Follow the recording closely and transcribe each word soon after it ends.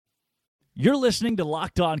You're listening to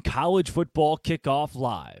Locked On College Football Kickoff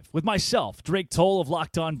Live with myself, Drake Toll of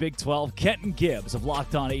Locked On Big 12, Kenton Gibbs of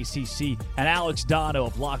Locked On ACC, and Alex Dono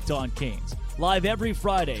of Locked On Canes. Live every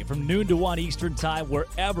Friday from noon to 1 Eastern Time,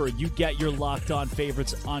 wherever you get your Locked On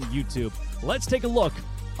favorites on YouTube. Let's take a look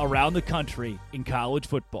around the country in college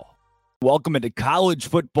football. Welcome into College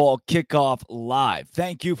Football Kickoff Live.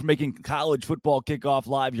 Thank you for making College Football Kickoff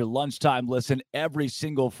Live your lunchtime listen every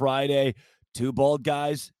single Friday. Two bald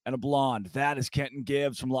guys and a blonde. That is Kenton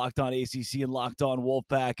Gibbs from Locked On ACC and Locked On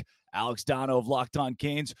Wolfpack. Alex Dono of Locked On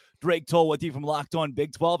Canes. Drake Toll with you from Locked On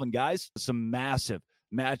Big 12. And guys, some massive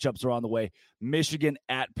matchups are on the way. Michigan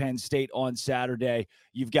at Penn State on Saturday.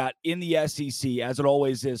 You've got in the SEC, as it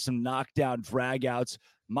always is, some knockdown dragouts.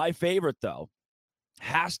 My favorite, though,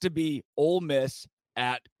 has to be Ole Miss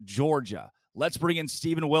at Georgia. Let's bring in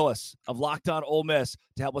Stephen Willis of Locked On Ole Miss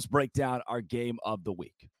to help us break down our game of the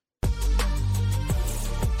week.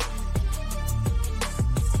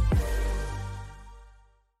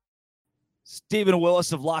 Stephen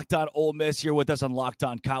Willis of Locked On Ole Miss here with us on Locked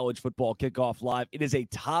On College Football Kickoff Live. It is a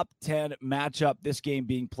top 10 matchup, this game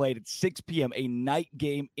being played at 6 p.m., a night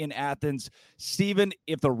game in Athens. Stephen,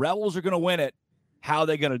 if the Rebels are going to win it, how are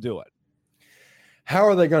they going to do it? How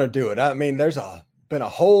are they going to do it? I mean, there's been a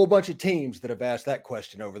whole bunch of teams that have asked that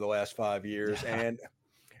question over the last 5 years. And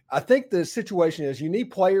I think the situation is you need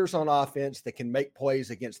players on offense that can make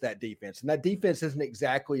plays against that defense. And that defense isn't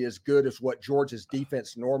exactly as good as what Georgia's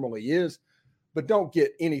defense normally is. But don't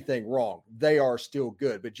get anything wrong. They are still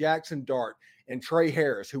good. But Jackson Dart and Trey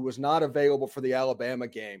Harris, who was not available for the Alabama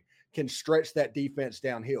game, can stretch that defense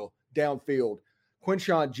downfield.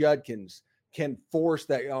 Quinshon Judkins can force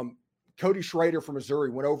that. Cody Schrader from Missouri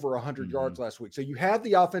went over 100 yards last week. So you have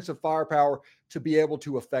the offensive firepower to be able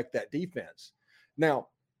to affect that defense. Now,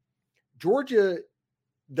 Georgia,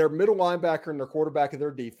 their middle linebacker and their quarterback of their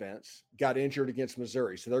defense got injured against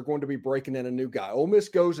Missouri. So they're going to be breaking in a new guy. Ole Miss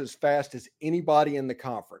goes as fast as anybody in the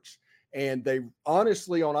conference. And they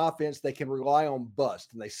honestly, on offense, they can rely on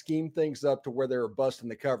bust. And they scheme things up to where they're busting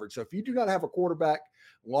the coverage. So if you do not have a quarterback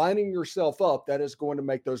lining yourself up, that is going to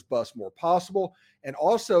make those busts more possible. And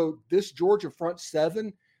also, this Georgia front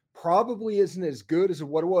seven probably isn't as good as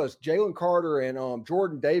what it was. Jalen Carter and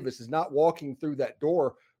Jordan Davis is not walking through that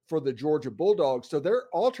door for the Georgia Bulldogs. So they're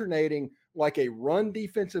alternating like a run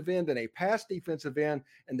defensive end and a pass defensive end,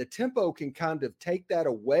 and the tempo can kind of take that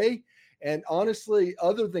away. And honestly,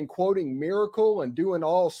 other than quoting Miracle and doing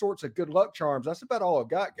all sorts of good luck charms, that's about all I've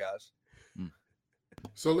got, guys.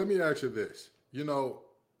 So let me ask you this. You know,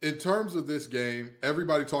 in terms of this game,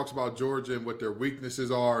 everybody talks about Georgia and what their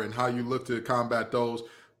weaknesses are and how you look to combat those.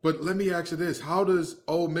 But let me ask you this. How does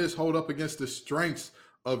Ole Miss hold up against the strengths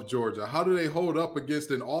of Georgia? How do they hold up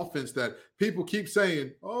against an offense that people keep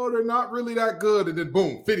saying, oh, they're not really that good, and then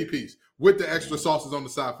boom, 50-piece with the extra sauces on the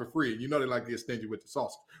side for free? And you know they like to get stingy with the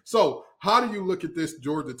sauce. So how do you look at this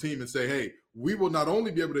Georgia team and say, hey, we will not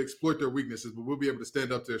only be able to exploit their weaknesses, but we'll be able to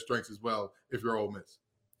stand up to their strengths as well if you're Ole Miss?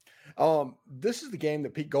 This is the game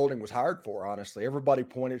that Pete Golding was hired for, honestly. Everybody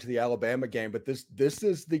pointed to the Alabama game, but this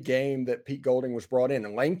is the game that Pete Golding was brought in.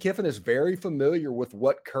 And Lane Kiffin is very familiar with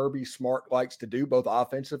what Kirby Smart likes to do, both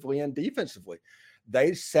offensively and defensively.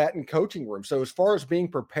 They sat in coaching rooms. So as far as being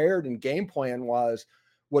prepared and game plan-wise,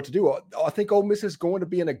 what to do, I think Ole Miss is going to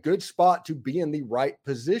be in a good spot to be in the right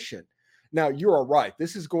position. Now, you are right.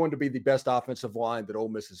 This is going to be the best offensive line that Ole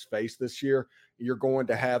Miss has faced this year. You're going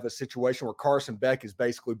to have a situation where Carson Beck is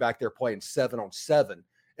basically back there playing 7-on-7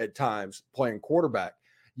 at times, playing quarterback.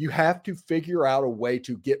 You have to figure out a way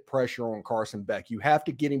to get pressure on Carson Beck. You have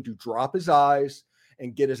to get him to drop his eyes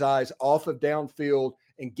and get his eyes off of downfield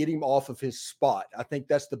and get him off of his spot. I think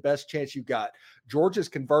that's the best chance you've got. Georgia's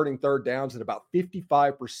converting third downs at about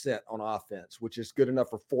 55% on offense, which is good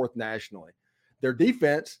enough for fourth nationally. Their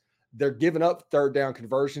defense, they're giving up third down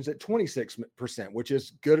conversions at 26%, which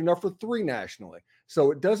is good enough for three nationally.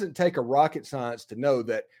 So it doesn't take a rocket science to know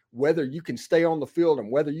that whether you can stay on the field and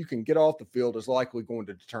whether you can get off the field is likely going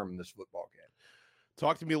to determine this football game.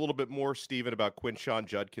 Talk to me a little bit more, Stephen, about Quinshon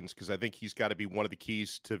Judkins, because I think he's got to be one of the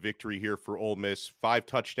keys to victory here for Ole Miss. 5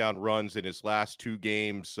 touchdown runs in his last 2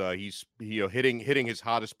 games. He's hitting his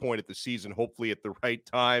hottest point at the season, hopefully at the right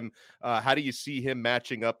time. How do you see him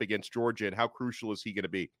matching up against Georgia, and how crucial is he going to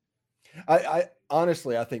be? I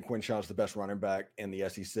honestly, I think Quinshon's the best running back in the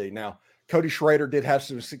SEC. Now, Cody Schrader did have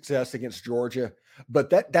some success against Georgia, but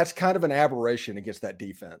that's kind of an aberration against that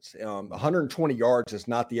defense. 120 yards is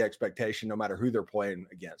not the expectation, no matter who they're playing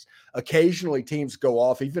against. Occasionally, teams go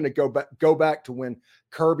off, even to go back to when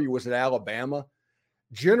Kirby was at Alabama.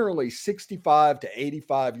 generally 65 to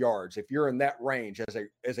 85 yards. If you're in that range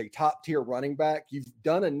as a top tier running back, you've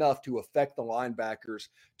done enough to affect the linebackers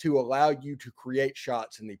to allow you to create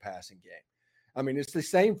shots in the passing game. I mean, it's the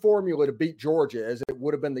same formula to beat Georgia as it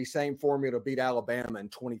would have been the same formula to beat Alabama in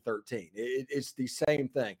 2013. It's the same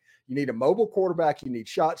thing. You need a mobile quarterback, you need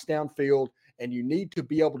shots downfield, and you need to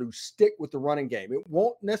be able to stick with the running game. It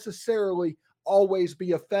won't necessarily always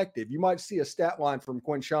be effective. You might see a stat line from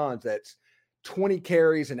Quinshon that's 20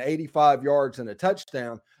 carries and 85 yards and a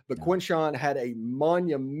touchdown, but Quinshon had a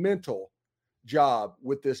monumental job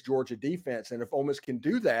with this Georgia defense. And if Ole Miss can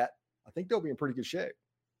do that, I think they'll be in pretty good shape.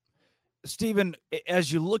 Stephen,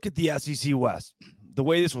 as you look at the SEC West, the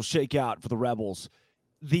way this will shake out for the Rebels,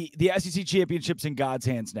 the SEC championship's in God's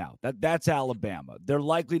hands now. That's Alabama. They're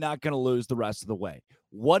likely not going to lose the rest of the way.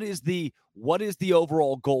 What is the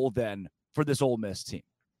overall goal then for this Ole Miss team?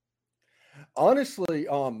 Honestly,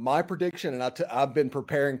 my prediction, and I've been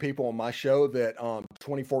preparing people on my show that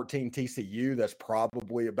 2014 TCU, that's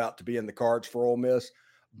probably about to be in the cards for Ole Miss.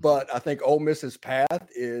 But I think Ole Miss's path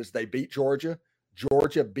is they beat Georgia.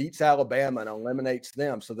 Georgia beats Alabama and eliminates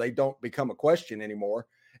them, so they don't become a question anymore.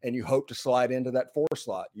 And you hope to slide into that 4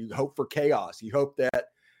 slot. You hope for chaos. You hope that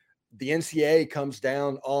the NCAA comes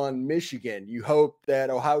down on Michigan. You hope that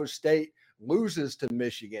Ohio State loses to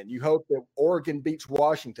Michigan. You hope that Oregon beats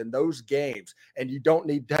Washington, those games, and you don't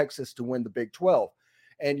need Texas to win the Big 12.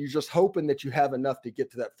 And you're just hoping that you have enough to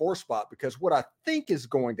get to that 4 spot, because what I think is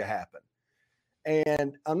going to happen,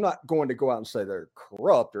 and I'm not going to go out and say they're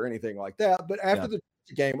corrupt or anything like that, but after the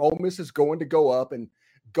game, Ole Miss is going to go up, and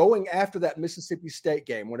going after that Mississippi State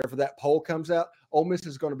game, whenever that poll comes out, Ole Miss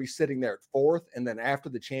is going to be sitting there at 4th. And then after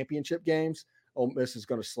the championship games, Ole Miss is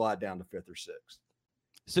going to slide down to 5th or 6th.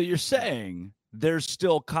 So you're saying there's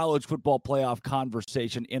still college football playoff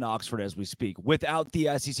conversation in Oxford as we speak, without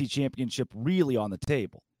the SEC championship really on the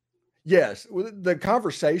table? Yes, the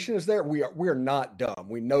conversation is there. We are not dumb.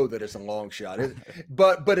 We know that it's a long shot,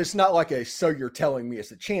 but it's not like so you're telling me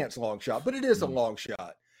it's a chance long shot, but it is a long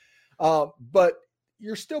shot. But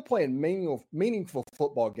you're still playing meaningful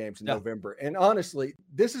football games in November. And honestly,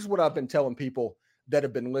 this is what I've been telling people that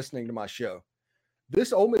have been listening to my show.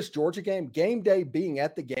 This Ole Miss Georgia game day being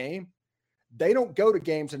at the game, they don't go to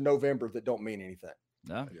games in November that don't mean anything.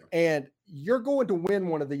 No. And you're going to win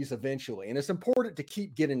one of these eventually. And it's important to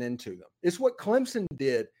keep getting into them. It's what Clemson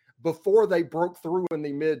did before they broke through in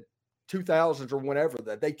the mid 2000s or whenever,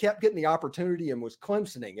 that they kept getting the opportunity and was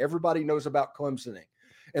Clemsoning. Everybody knows about Clemsoning.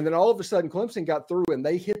 And then all of a sudden Clemson got through and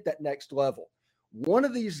they hit that next level. One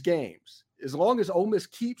of these games, as long as Ole Miss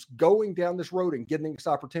keeps going down this road and getting this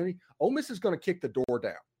opportunity, Ole Miss is going to kick the door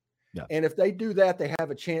down. Yeah. And if they do that, they have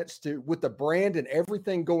a chance to, with the brand and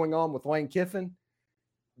everything going on with Lane Kiffin,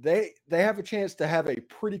 they have a chance to have a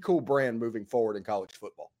pretty cool brand moving forward in college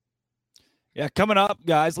football. Yeah, coming up,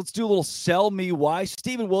 guys, let's do a little Sell Me Why.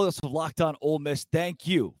 Stephen Williams of Locked On Ole Miss, thank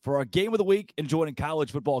you for our game of the week and joining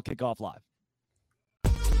College Football Kickoff Live.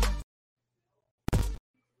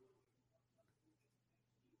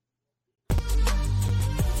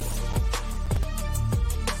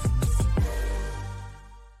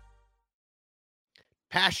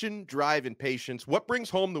 Passion, drive, and patience. What brings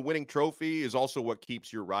home the winning trophy is also what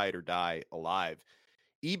keeps your ride or die alive.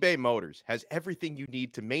 eBay Motors has everything you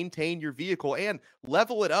need to maintain your vehicle and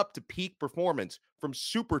level it up to peak performance, from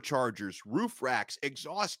superchargers, roof racks,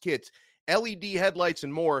 exhaust kits, LED headlights,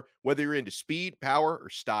 and more. Whether you're into speed, power, or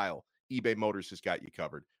style, eBay Motors has got you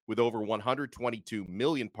covered. With over 122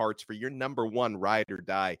 million parts for your number one ride or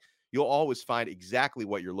die, you'll always find exactly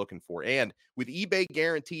what you're looking for. And with eBay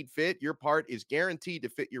Guaranteed Fit, your part is guaranteed to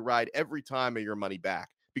fit your ride every time, or your money back.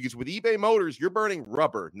 Because with eBay Motors, you're burning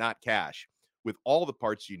rubber, not cash. With all the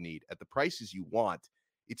parts you need at the prices you want,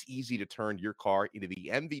 it's easy to turn your car into the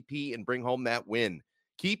MVP and bring home that win.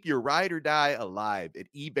 Keep your ride or die alive at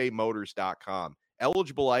ebaymotors.com.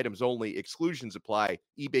 Eligible items only. Exclusions apply.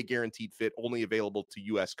 eBay Guaranteed Fit only available to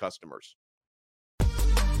U.S. customers.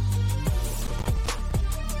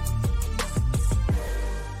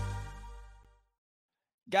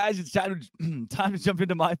 Guys, it's time to jump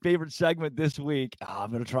into my favorite segment this week.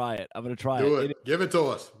 I'm going to try it. Do it. Give it to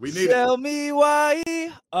us. We need Tell it. me why.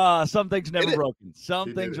 Some things never broken.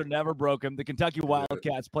 Some things are never broken. The Kentucky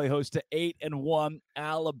Wildcats play host to 8-1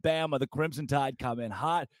 Alabama. The Crimson Tide come in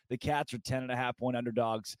hot. The Cats are 10.5-point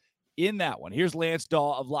underdogs in that one. Here's Lance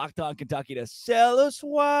Dahl of Locked On Kentucky to sell us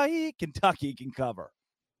why Kentucky can cover.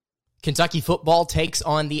 Kentucky football takes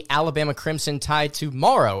on the Alabama Crimson Tide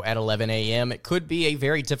tomorrow at 11 a.m. It could be a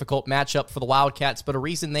very difficult matchup for the Wildcats, but a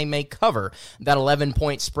reason they may cover that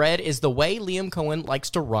 11-point spread is the way Liam Cohen likes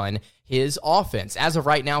to run his offense. As of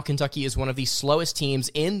right now, Kentucky is one of the slowest teams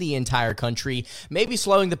in the entire country, maybe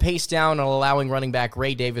slowing the pace down and allowing running back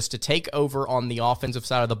Ray Davis to take over on the offensive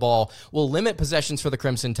side of the ball will limit possessions for the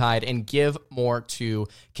Crimson Tide and give more to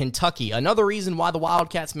Kentucky. Another reason why the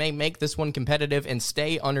Wildcats may make this one competitive and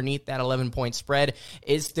stay underneath that 11-point spread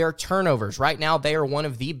is their turnovers. Right now, they are one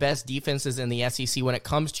of the best defenses in the SEC when it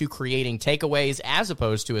comes to creating takeaways as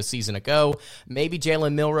opposed to a season ago. Maybe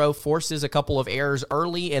Jalen Milroe forces a couple of errors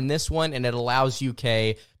early in this one, and it allows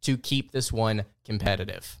UK to keep this one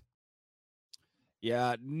competitive.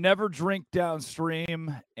 Yeah, never drink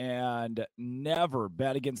downstream and never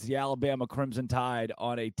bet against the Alabama Crimson Tide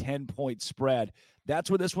on a 10-point spread. That's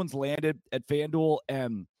where this one's landed at FanDuel.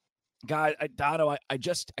 And, guys, Dono, I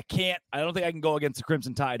can't. I don't think I can go against the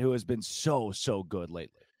Crimson Tide, who has been so good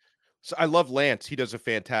lately. So I love Lance. He does a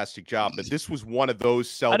fantastic job, but this was one of those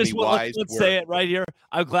sell me wise. Let's say it right here.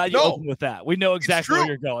 I'm glad you opened with that. We know exactly where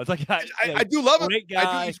you're going. It's like I do love him.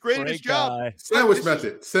 He's great at his job. Sandwich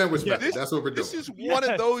method. That's what we're doing. This is one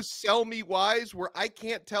of those sell me wise where I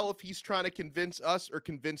can't tell if he's trying to convince us or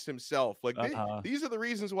convince himself. Like these are the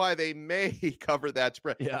reasons why they may cover that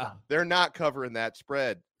spread. Yeah, they're not covering that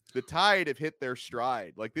spread. The Tide have hit their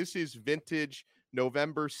stride. Like this is vintage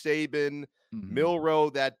November Saban. Milroe,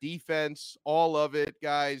 that defense, all of it,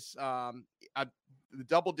 guys. The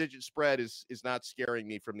double-digit spread is not scaring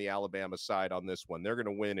me from the Alabama side on this one. They're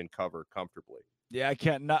going to win and cover comfortably. Yeah, I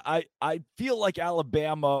can't. I feel like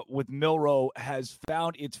Alabama with Milroe has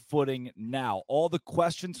found its footing now. All the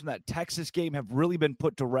questions from that Texas game have really been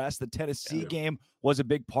put to rest. The Tennessee game was a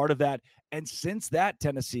big part of that. And since that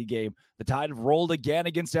Tennessee game, the Tide have rolled again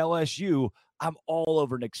against LSU. I'm all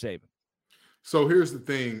over Nick Saban. So here's the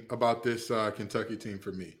thing about this Kentucky team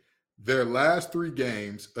for me. Their last 3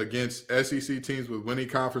 games against SEC teams with winning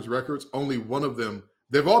conference records, only one of them,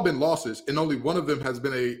 they've all been losses, and only one of them has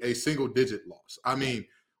been a single-digit loss. I mean,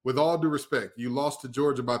 with all due respect, you lost to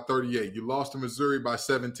Georgia by 38. You lost to Missouri by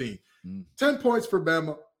 17. 10 points for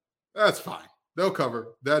Bama, that's fine. They'll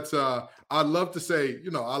cover. That's I'd love to say,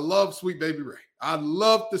 I love Sweet Baby Ray. I'd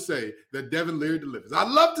love to say that Devin Leary delivers. I'd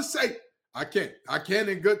love to say I can't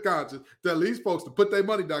in good conscience tell these folks to put their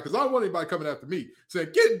money down because I don't want anybody coming after me saying,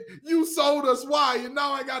 you sold us why, and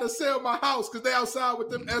now I got to sell my house because they outside with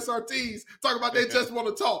them SRTs talking about they just want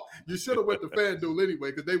to talk. You should have went to FanDuel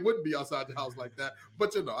anyway because they wouldn't be outside the house like that.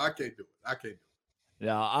 But, I can't do it.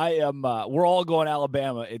 Yeah, I am. We're all going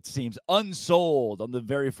Alabama, it seems, unsold on the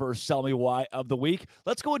very first Sell Me Why of the week.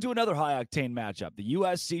 Let's go into another high-octane matchup. The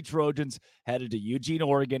USC Trojans headed to Eugene,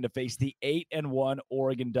 Oregon to face the 8-1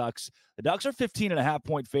 Oregon Ducks. The Ducks are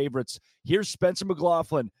 15.5-point favorites. Here's Spencer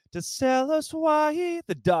McLaughlin to sell us why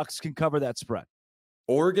the Ducks can cover that spread.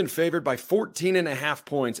 Oregon favored by 14.5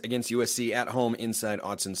 points against USC at home inside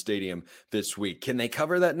Autzen Stadium this week. Can they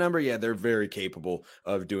cover that number? Yeah, they're very capable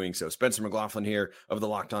of doing so. Spencer McLaughlin here of the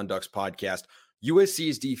Locked On Ducks podcast.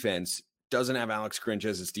 USC's defense doesn't have Alex Grinch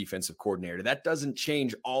as its defensive coordinator. That doesn't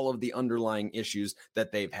change all of the underlying issues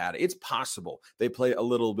that they've had. It's possible they play a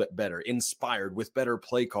little bit better, inspired with better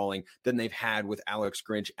play calling than they've had with Alex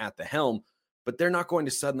Grinch at the helm. But they're not going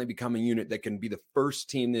to suddenly become a unit that can be the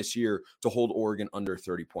first team this year to hold Oregon under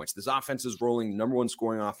 30 points. This offense is rolling, number one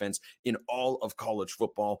scoring offense in all of college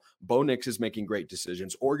football. Bo Nix is making great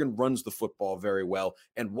decisions. Oregon runs the football very well.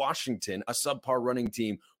 And Washington, a subpar running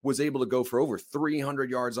team, was able to go for over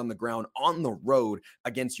 300 yards on the ground on the road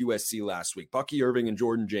against USC last week. Bucky Irving and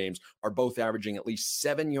Jordan James are both averaging at least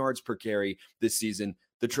 7 yards per carry this season.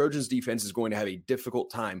 The Trojans defense is going to have a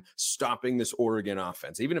difficult time stopping this Oregon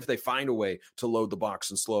offense. Even if they find a way to load the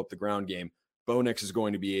box and slow up the ground game, Bo Nix is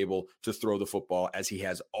going to be able to throw the football as he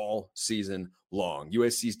has all season long.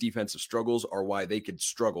 USC's defensive struggles are why they could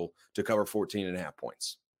struggle to cover 14.5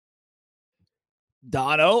 points.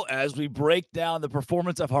 Dono, as we break down the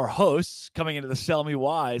performance of our hosts coming into the Sell Me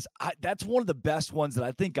Whys, that's one of the best ones that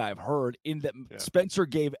I think I've heard in that Spencer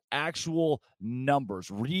gave actual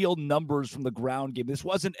numbers, real numbers from the ground game. This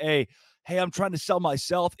wasn't hey, I'm trying to sell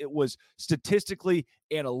myself. It was statistically,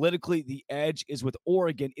 analytically, the edge is with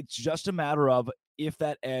Oregon. It's just a matter of if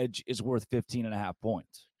that edge is worth 15.5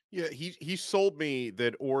 points. Yeah, he sold me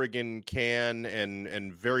that Oregon can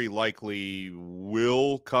and very likely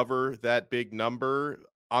will cover that big number.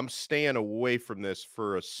 I'm staying away from this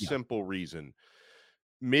for a simple reason.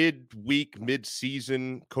 Mid-week,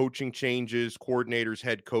 mid-season coaching changes, coordinators,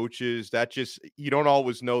 head coaches, that just, you don't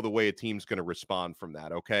always know the way a team's going to respond from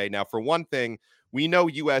that, okay? Now, for one thing, we know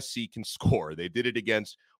USC can score. They did it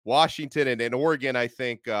against Washington and Oregon, I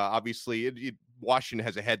think, obviously, Washington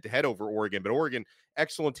has a head-to-head over Oregon, but Oregon,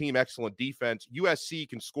 excellent team, excellent defense. USC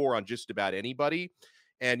can score on just about anybody.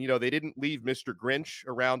 And, they didn't leave Mr. Grinch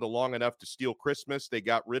around long enough to steal Christmas. They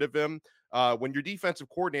got rid of him. When your defensive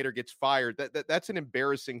coordinator gets fired, that's an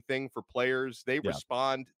embarrassing thing for players. They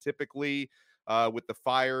respond typically with the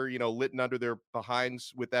fire, lit under their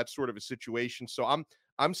behinds with that sort of a situation. So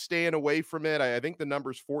I'm staying away from it. I think the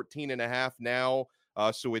number's 14.5 now.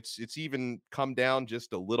 So it's even come down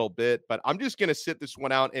just a little bit, but I'm just going to sit this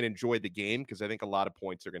one out and enjoy the game because I think a lot of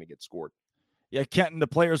points are going to get scored. Yeah, Kenton, the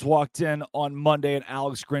players walked in on Monday and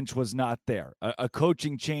Alex Grinch was not there. A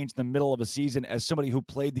coaching change in the middle of a season, as somebody who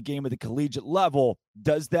played the game at the collegiate level,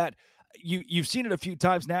 does that, you've seen it a few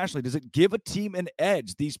times nationally, does it give a team an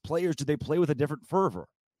edge? These players, do they play with a different fervor?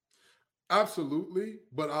 Absolutely,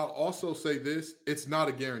 but I'll also say this, it's not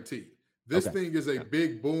a guarantee. This thing is a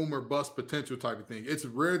big boom or bust potential type of thing. It's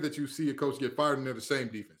rare that you see a coach get fired and they're the same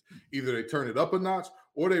defense. Either they turn it up a notch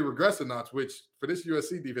or they regress a notch, which for this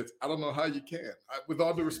USC defense, I don't know how you can. With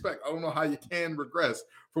all due respect, I don't know how you can regress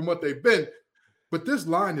from what they've been. But this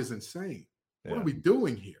line is insane. What are we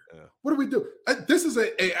doing here? What do we do? This is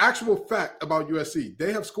a actual fact about USC.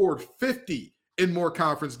 They have scored 50 in more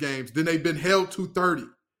conference games than they've been held to 30.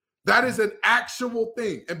 That is an actual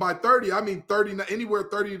thing. And by 30, I mean 30, anywhere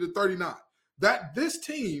 30 to 39. That this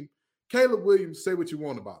team, Caleb Williams, say what you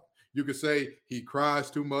want about him. You could say he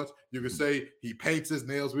cries too much. You could say he paints his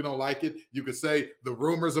nails. We don't like it. You could say the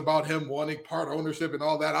rumors about him wanting part ownership and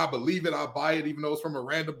all that. I believe it. I buy it, even though it's from a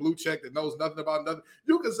random blue check that knows nothing about nothing.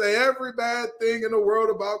 You can say every bad thing in the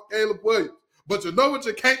world about Caleb Williams. But you know what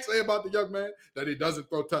you can't say about the young man? That he doesn't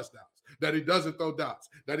throw touchdowns. That he doesn't throw dots,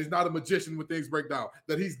 that he's not a magician when things break down,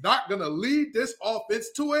 that he's not going to lead this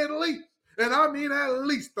offense to at least, and I mean at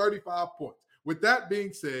least 35 points. With that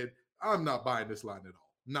being said, I'm not buying this line at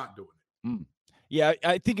all. Not doing it. Yeah,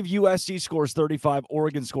 I think if USC scores 35,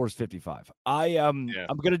 Oregon scores 55. I'm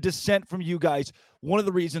going to dissent from you guys. One of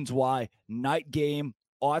the reasons why, night game,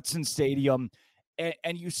 Autzen Stadium,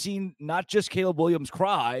 and you've seen not just Caleb Williams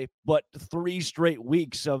cry, but 3 straight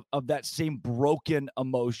weeks of that same broken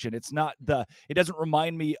emotion. It doesn't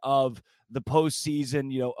remind me of the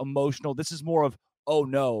postseason, emotional. This is more of, oh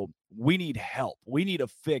no, we need help. We need a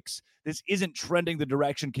fix. This isn't trending the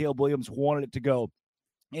direction Caleb Williams wanted it to go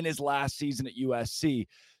in his last season at USC.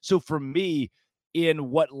 So for me,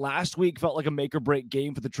 in what last week felt like a make or break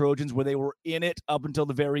game for the Trojans, where they were in it up until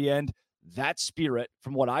the very end, that spirit,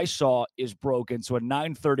 from what I saw, is broken. So a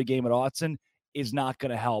 9:30 game at Autzen is not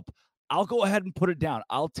going to help. I'll go ahead and put it down.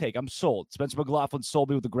 I'm sold. Spencer McLaughlin sold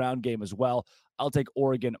me with the ground game as well. I'll take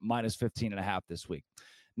Oregon minus 15.5 this week.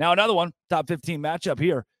 Now another one, top 15 matchup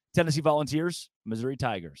here. Tennessee Volunteers, Missouri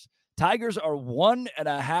Tigers. Tigers are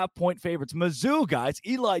 1.5 point favorites. Mizzou, guys,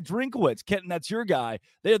 Eli Drinkwitz. Kenton, that's your guy.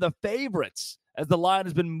 They're the favorites as the line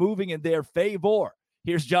has been moving in their favor.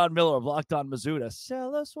 Here's John Miller of Locked On Mizzou to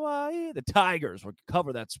tell us why the Tigers will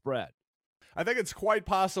cover that spread. I think it's quite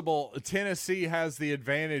possible Tennessee has the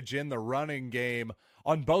advantage in the running game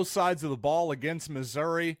on both sides of the ball against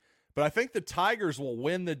Missouri, but I think the Tigers will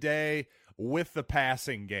win the day with the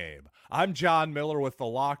passing game. I'm John Miller with the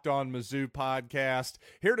Locked On Mizzou podcast,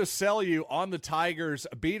 here to sell you on the Tigers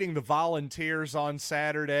beating the Volunteers on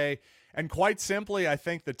Saturday. And quite simply, I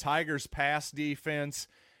think the Tigers' pass defense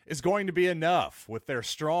is going to be enough with their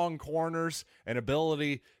strong corners and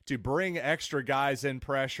ability to bring extra guys in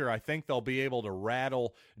pressure. I think they'll be able to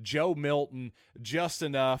rattle Joe Milton just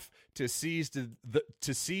enough to seize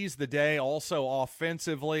the day. Also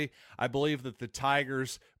offensively, I believe that the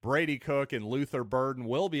Tigers, Brady Cook and Luther Burden,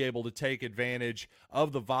 will be able to take advantage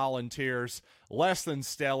of the Volunteers' less than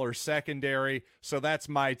stellar secondary. So that's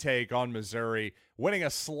my take on Missouri winning a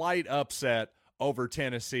slight upset over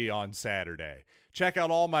Tennessee on Saturday. Check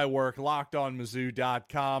out all my work,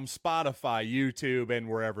 LockedOnMizzou.com, Spotify, YouTube, and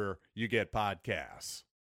wherever you get podcasts.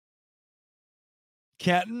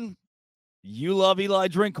 Kenton, you love Eli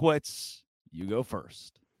Drinkwitz. You go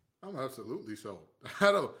first. I'm absolutely so.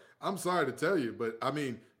 I'm sorry to tell you, but I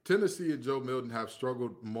mean, Tennessee and Joe Milton have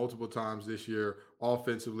struggled multiple times this year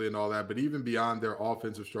offensively and all that, but even beyond their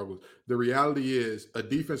offensive struggles, the reality is a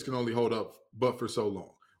defense can only hold up but for so long.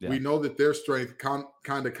 Yeah. We know that their strength kind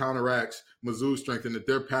of counteracts Mizzou's strength, and that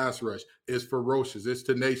their pass rush is ferocious. It's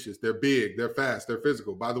tenacious. They're big. They're fast. They're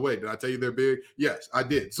physical. By the way, did I tell you they're big? Yes, I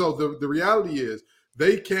did. So the reality is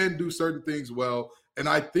they can do certain things well, and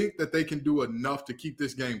I think that they can do enough to keep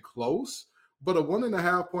this game close. But a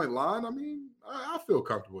 1.5 point line, I mean, I feel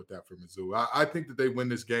comfortable with that for Mizzou. I think that they win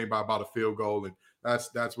this game by about a field goal, and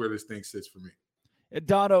that's where this thing sits for me.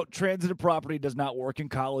 Dono, transitive property does not work in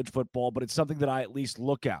college football, but it's something that I at least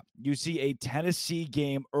look at. You see a Tennessee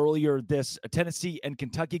and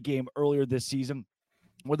Kentucky game earlier this season.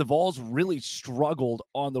 where the Vols really struggled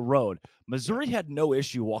on the road. Missouri had no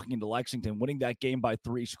issue walking into Lexington, winning that game by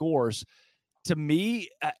 3 scores. To me,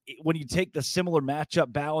 when you take the similar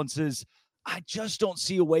matchup balances, I just don't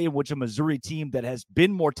see a way in which a Missouri team that has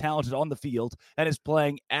been more talented on the field and is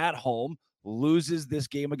playing at home loses this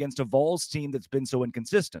game against a Vols team that's been so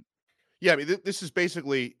inconsistent. Yeah, I mean, this is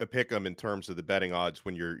basically a pick 'em in terms of the betting odds.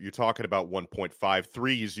 When you're talking about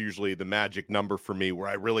 1.53 is usually the magic number for me, where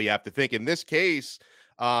I really have to think. In this case,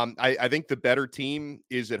 I think the better team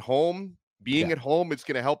is at home. Being at home, it's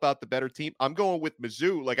going to help out the better team. I'm going with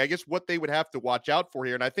Mizzou. Like, I guess what they would have to watch out for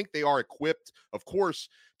here, and I think they are equipped, of course,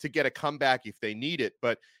 to get a comeback if they need it.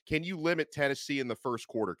 But can you limit Tennessee in the first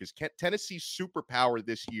quarter? Because Tennessee's superpower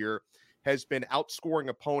this year has been outscoring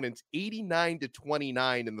opponents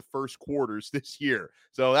 89-29 in the first quarters this year.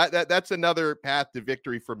 So that's another path to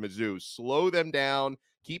victory for Mizzou. Slow them down,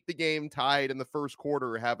 keep the game tied in the first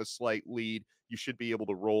quarter, or have a slight lead. You should be able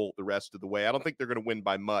to roll the rest of the way. I don't think they're going to win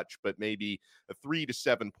by much, but maybe a 3 to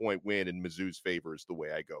 7 point win in Mizzou's favor is the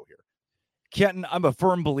way I go here. Kenton, I'm a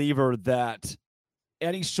firm believer that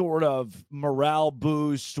any sort of morale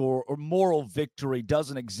boost or moral victory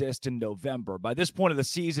doesn't exist in November. By this point of the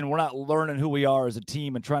season, we're not learning who we are as a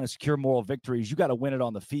team and trying to secure moral victories. You got to win it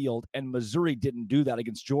on the field, and Missouri didn't do that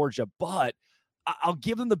against Georgia, but I'll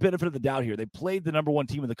give them the benefit of the doubt here. They played the number 1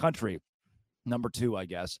 team in the country, number 2, I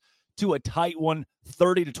guess, to a tight one,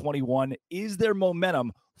 30-21. Is there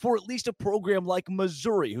momentum for at least a program like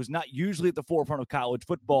Missouri, who's not usually at the forefront of college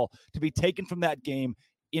football, to be taken from that game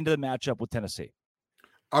into the matchup with Tennessee?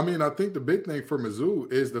 I mean, I think the big thing for Mizzou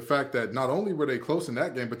is the fact that not only were they close in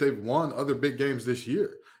that game, but they've won other big games this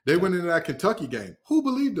year. They went into that Kentucky game. Who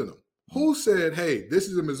believed in them? Who said, hey, this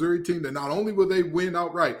is a Missouri team that not only will they win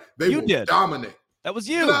outright, they will dominate. That was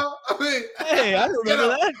you. You know, I mean, hey, I remember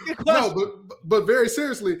that. Good question. No, but very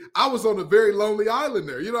seriously, I was on a very lonely island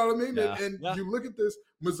there. You know what I mean? Yeah. And you look at this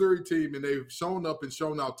Missouri team, and they've shown up and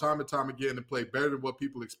shown out time and time again and played better than what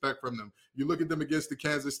people expect from them. You look at them against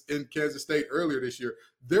Kansas State earlier this year.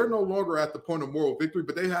 They're no longer at the point of moral victory,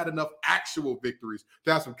 but they had enough actual victories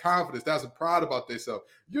to have some confidence, to have some pride about themselves.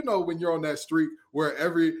 You know, when you're on that streak where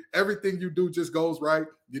everything you do just goes right,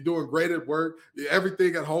 you're doing great at work,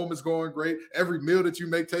 everything at home is going great, every meal that you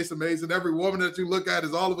make tastes amazing, every woman that you look at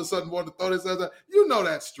is all of a sudden wanting to throw themselves out. You know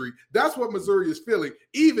that streak. That's what Missouri is feeling.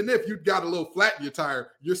 Even if you got a little flat in your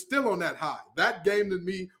tire, you're still on that high. That game to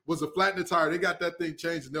me was a flat in the tire. They got that thing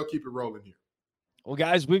changed, and they'll keep it rolling here. Well,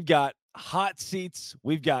 guys, we've got hot seats.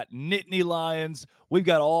 We've got Nittany Lions. We've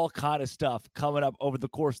got all kind of stuff coming up over the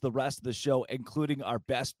course of the rest of the show, including our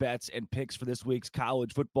best bets and picks for this week's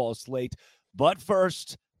college football slate. But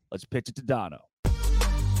first, let's pitch it to Dono.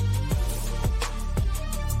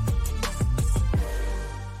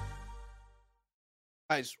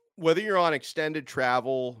 Guys, whether you're on extended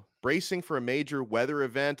travel, bracing for a major weather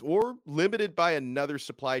event, or limited by another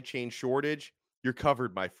supply chain shortage, you're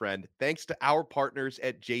covered, my friend. Thanks to our partners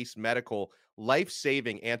at Jace Medical,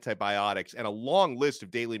 life-saving antibiotics and a long list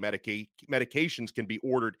of daily medications can be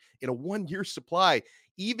ordered in a 1-year supply.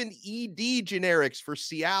 Even ED generics for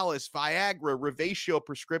Cialis, Viagra, Revatio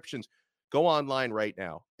prescriptions. Go online right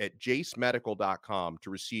now at jacemedical.com to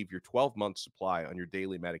receive your 12-month supply on your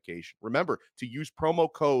daily medication. Remember to use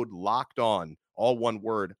promo code LOCKEDON, all one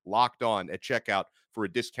word, locked on, at checkout for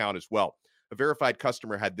a discount as well. A verified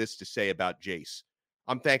customer had this to say about Jace.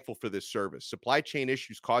 I'm thankful for this service. Supply chain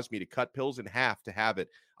issues caused me to cut pills in half to have it.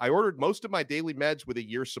 I ordered most of my daily meds with a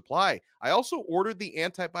year's supply. I also ordered the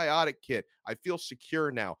antibiotic kit. I feel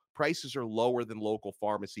secure now. Prices are lower than local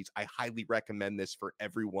pharmacies. I highly recommend this for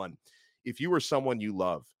everyone. If you or someone you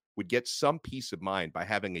love would get some peace of mind by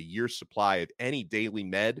having a year's supply of any daily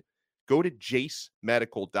med, go to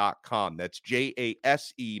jacemedical.com. That's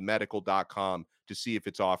JASE medical.com to see if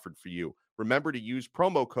it's offered for you. Remember to use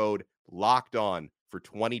promo code LOCKED ON for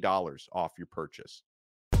 $20 off your purchase.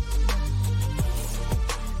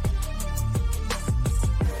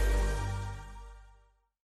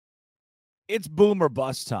 It's boom or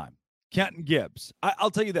bust time. Kenton Gibbs. I'll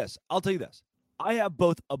tell you this. I have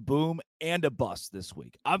both a boom and a bust this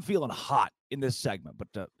week. I'm feeling hot in this segment,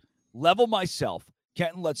 but to level myself,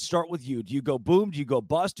 Kenton, let's start with you. Do you go boom? Do you go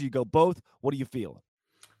bust? Do you go both? What are you feeling?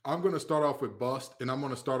 I'm going to start off with bust, and I'm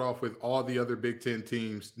going to start off with all the other Big Ten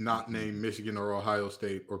teams not named Michigan or Ohio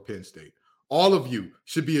State or Penn State. All of you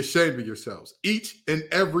should be ashamed of yourselves, each and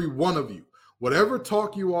every one of you. Whatever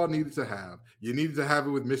talk you all needed to have, you needed to have it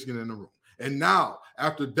with Michigan in the room. And now,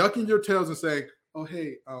 after ducking your tails and saying, oh,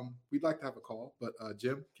 hey, we'd like to have a call, but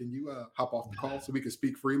Jim, can you hop off the call so we can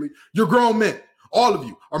speak freely? You're grown men. All of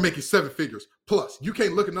you are making 7 figures plus. You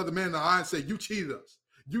can't look another man in the eye and say, you cheated us.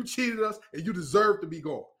 You cheated us, and you deserve to be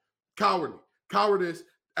gone. Cowardly. Cowardice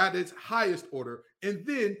at its highest order. And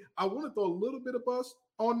then I want to throw a little bit of bust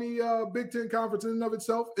on the Big Ten Conference in and of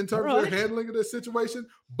itself in terms of their handling of this situation.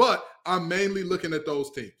 But I'm mainly looking at those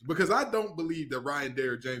teams because I don't believe that Ryan Day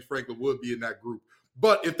or James Franklin would be in that group.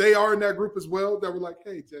 But if they are in that group as well, that we're like,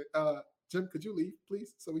 hey, Jim, could you leave,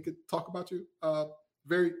 please, so we could talk about you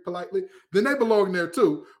very politely? Then they belong there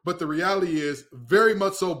too. But the reality is very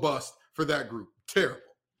much so bust for that group. Terrible.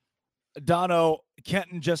 Dono,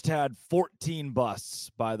 Kenton just had 14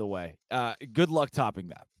 busts, by the way. Good luck topping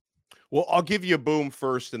that. Well, I'll give you a boom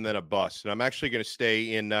first and then a bust. And I'm actually going to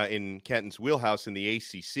stay in Kenton's wheelhouse in the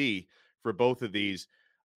ACC for both of these.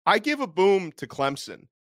 I give a boom to Clemson.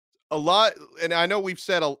 A lot, and I know we've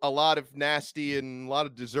said a lot of nasty and a lot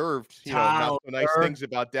of deserved, not so nice things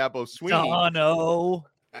about Dabo Swinney. Dono.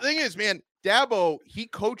 The thing is, man, Dabo, he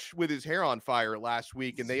coached with his hair on fire last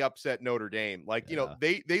week, and they upset Notre Dame.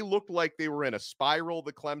 They looked like they were in a spiral,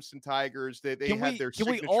 the Clemson Tigers. They had their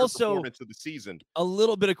signature performance of the season. A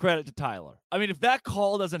little bit of credit to Tyler. I mean, if that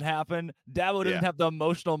call doesn't happen, Dabo doesn't have the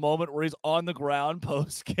emotional moment where he's on the ground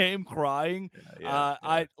post-game crying.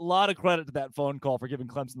 A lot of credit to that phone call for giving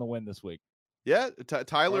Clemson the win this week. Yeah,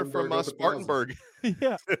 Tyler from Spartanburg.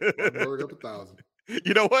 Yeah. Spartanburg up 1,000.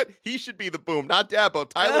 You know what? He should be the boom, not Dabo.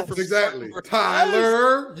 Tyler from exactly.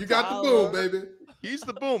 Tyler, you got the boom, baby. He's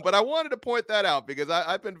the boom. But I wanted to point that out because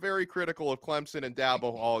I've been very critical of Clemson and Dabo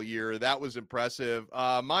all year. That was impressive.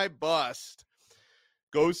 My bust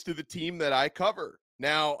goes to the team that I cover.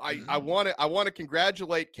 Now, I want to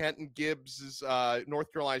congratulate Kenton Gibbs'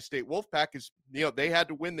 North Carolina State Wolfpack because they had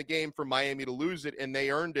to win the game for Miami to lose it, and they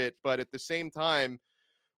earned it. But at the same time,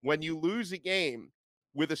 when you lose a game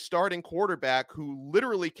with a starting quarterback who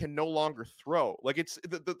literally can no longer throw. Like it's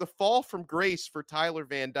the fall from grace for Tyler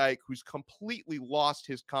Van Dyke, who's completely lost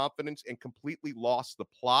his confidence and completely lost the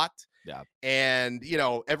plot. Yeah. And,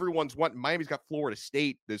 everyone's wanting, Miami's got Florida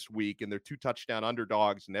State this week and they're 2-touchdown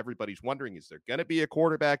underdogs. And everybody's wondering, is there going to be a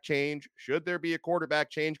quarterback change? Should there be a quarterback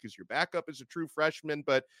change? Because your backup is a true freshman.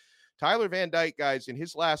 But Tyler Van Dyke, guys, in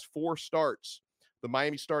his last 4 starts, the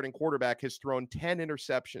Miami starting quarterback has thrown 10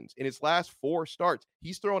 interceptions. In his last 4 starts,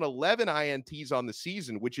 he's thrown 11 INTs on the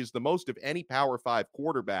season, which is the most of any Power 5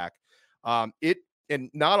 quarterback. And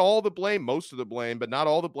not all the blame, most of the blame, but not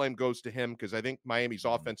all the blame goes to him because I think Miami's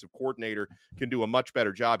offensive coordinator can do a much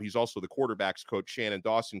better job. He's also the quarterback's coach. Shannon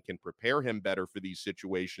Dawson can prepare him better for these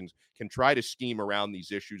situations, can try to scheme around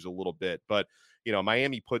these issues a little bit. But,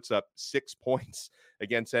 Miami puts up 6 points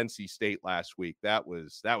against NC State last week. That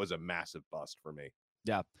was a massive bust for me.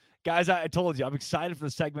 Yeah. Guys, I told you, I'm excited for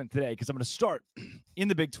the segment today because I'm going to start in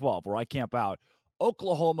the Big 12 where I camp out.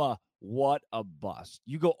 Oklahoma, what a bust.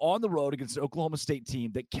 You go on the road against an Oklahoma State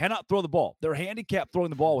team that cannot throw the ball. They're handicapped throwing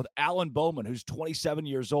the ball with Alan Bowman, who's 27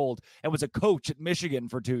 years old and was a coach at Michigan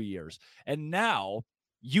for 2 years. And now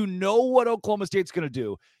you know what Oklahoma State's going to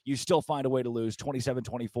do. You still find a way to lose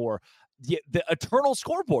 27-24. The eternal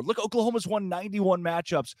scoreboard. Look, Oklahoma's won 91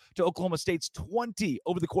 matchups to Oklahoma State's 20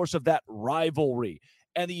 over the course of that rivalry.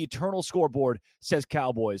 And the eternal scoreboard says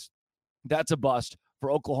Cowboys. That's a bust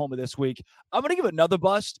for Oklahoma this week. I'm going to give another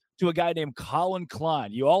bust to a guy named Colin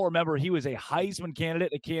Klein. You all remember he was a Heisman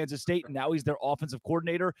candidate at Kansas State, and now he's their offensive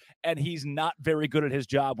coordinator, and he's not very good at his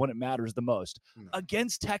job when it matters the most.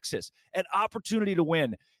 Against Texas, an opportunity to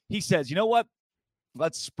win. He says, you know what?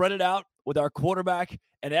 Let's spread it out with our quarterback,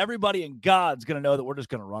 and everybody in God's going to know that we're just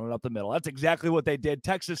going to run it up the middle. That's exactly what they did.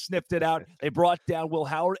 Texas sniffed it out. They brought down Will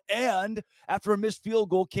Howard, and after a missed field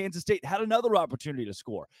goal, Kansas State had another opportunity to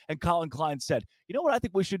score. And Colin Klein said, you know what I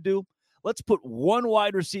think we should do? Let's put one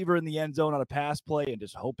wide receiver in the end zone on a pass play and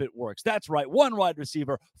just hope it works. That's right, one wide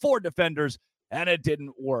receiver, 4 defenders, and it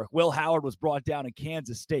didn't work. Will Howard was brought down in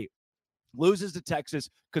Kansas State. Loses to Texas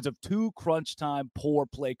because of 2 crunch time, poor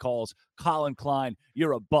play calls. Colin Klein,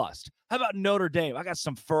 you're a bust. How about Notre Dame? I got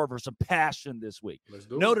some fervor, some passion this week.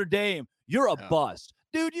 Notre Dame, you're a bust.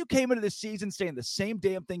 Dude, you came into this season saying the same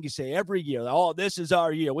damn thing you say every year. Oh, this is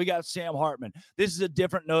our year. We got Sam Hartman. This is a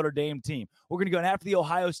different Notre Dame team. We're going to go in after the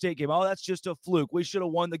Ohio State game. Oh, that's just a fluke. We should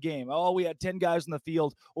have won the game. Oh, we had 10 guys in the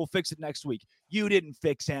field. We'll fix it next week. You didn't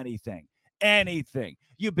fix anything.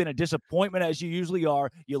 You've been a disappointment as you usually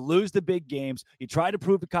are. You lose the big games. You try to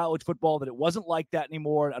prove to college football that it wasn't like that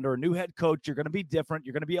anymore. Under a new head coach, you're going to be different.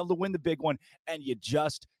 You're going to be able to win the big one, and you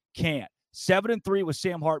just can't. 7-3 with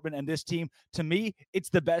Sam Hartman and this team. To me, it's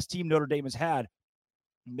the best team Notre Dame has had.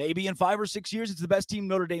 Maybe in 5 or 6 years, it's the best team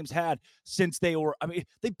Notre Dame's had since they've been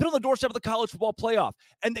on the doorstep of the college football playoff,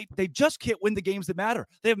 and they just can't win the games that matter.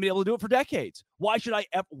 They haven't been able to do it for decades. Why should I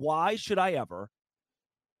ever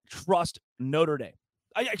trust Notre Dame?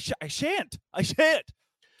 I shan't.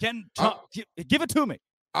 Kenton, give it to me.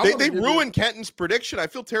 They ruined Kenton's prediction. I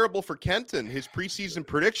feel terrible for Kenton. His preseason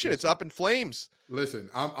prediction, it's up in flames. Listen,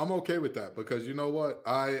 I'm okay with that because you know what?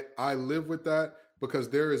 I live with that because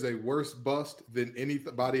there is a worse bust than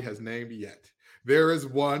anybody has named yet. There is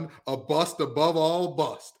one, a bust above all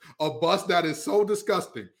bust, a bust that is so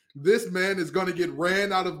disgusting. This man is going to get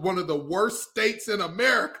ran out of one of the worst states in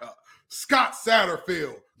America. Scott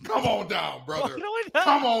Satterfield. Come on down, brother.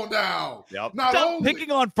 Come on down. Yep. Stop picking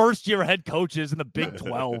on first-year head coaches in the Big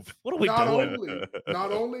 12. What are we doing?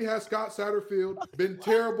 Not only has Scott Satterfield been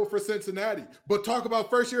terrible for Cincinnati, but talk about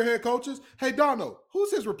first-year head coaches. Hey, Dono,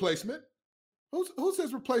 who's his replacement? Who's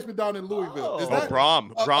his replacement down in Louisville? Is that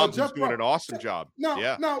Brom? Brom's doing Brom? an awesome job.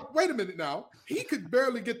 Now, wait a minute. Now he could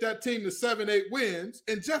barely get that team to 7-8 wins,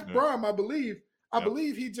 and Jeff Brom, I believe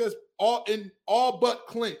he just all but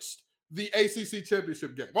clinched the ACC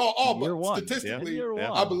championship game. All but statistically,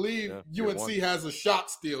 I believe UNC has a shot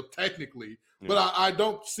still technically, but I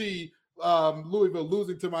don't see Louisville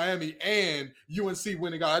losing to Miami and UNC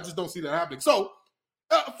winning out. I just don't see that happening. So.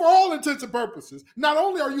 For all intents and purposes, not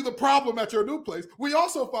only are you the problem at your new place, we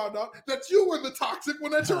also found out that you were the toxic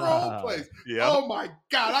one at your old place. Yeah. Oh my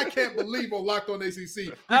God, I can't believe on Locked On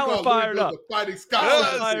ACC now we're fired up. The Fighting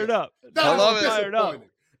Scott. Fired up. That was disappointing.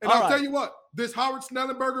 And I'll tell you what, this Howard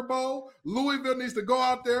Snellenberger Bowl, Louisville needs to go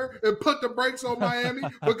out there and put the brakes on Miami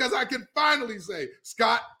because I can finally say,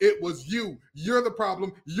 Scott, it was you. You're the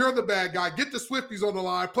problem. You're the bad guy. Get the Swifties on the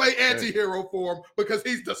line. Play anti-hero for him because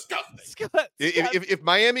he's disgusting. If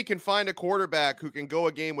Miami can find a quarterback who can go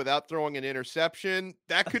a game without throwing an interception,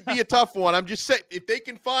 that could be a tough one. I'm just saying, if they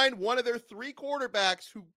can find one of their 3 quarterbacks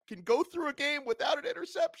who can go through a game without an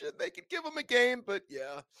interception, they can give them a game. But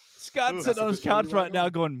Scott's sitting on his couch right now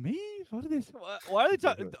going, me? What are they? Why are they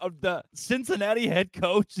talking of the Cincinnati head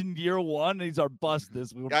coach in year 1? He's our bust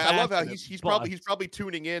this week. I love how he's probably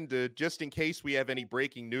tuning in to just in case we have any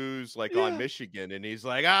breaking news on Michigan, and he's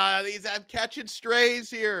like, I'm catching strays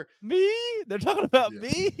here. Me? They're talking about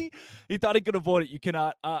me? He thought he could avoid it. You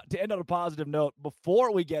cannot. To end on a positive note,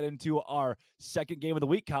 before we get into our second game of the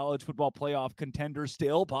week, college football playoff contender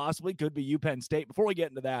still possibly could be UPenn State. Before we get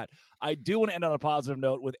into that, I do want to end on a positive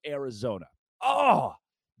note with Arizona. Oh,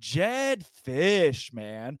 Jed Fish,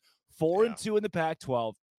 man. 4-2 in the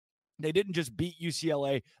Pac-12. They didn't just beat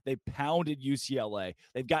UCLA. They pounded UCLA.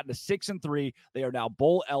 They've gotten to 6-3. They are now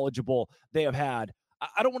bowl eligible. They have had,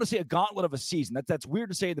 I don't want to say a gauntlet of a season. That's weird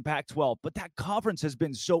to say in the Pac-12, but that conference has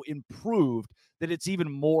been so improved that it's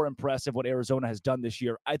even more impressive what Arizona has done this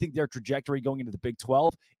year. I think their trajectory going into the Big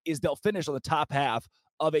 12 is they'll finish on the top half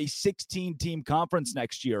of a 16-team conference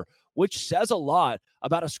next year, which says a lot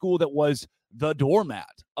about a school that was the doormat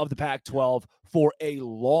of the Pac-12 for a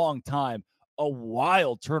long time. A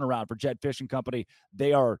wild turnaround for Jed Fish and company.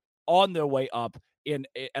 They are on their way up at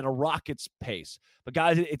a rocket's pace. But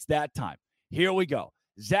guys, it's that time. Here we go.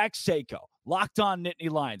 Zach Sako, Locked On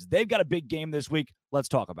Nittany Lions. They've got a big game this week. Let's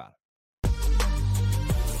talk about it.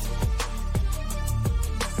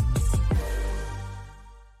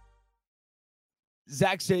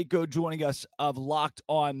 Zach Sako joining us of Locked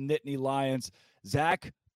On Nittany Lions.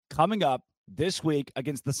 Zach, coming up this week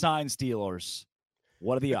against the Sign Steelers.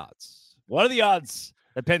 What are the odds? What are the odds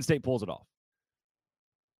that Penn State pulls it off?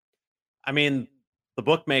 I mean, the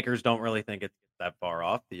bookmakers don't really think it's that far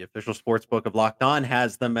off. The official sports book of Locked On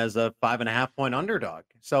has them as a 5.5-point underdog.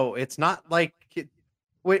 So it's not like,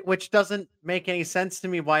 which doesn't make any sense to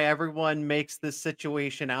me why everyone makes this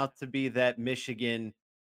situation out to be that Michigan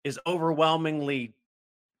is overwhelmingly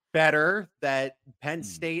better, that Penn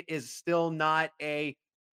State is still not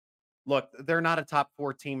look, they're not a top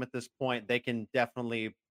 4 team at this point. They can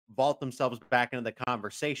definitely vault themselves back into the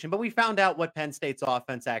conversation, but we found out what Penn State's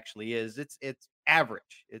offense actually is. It's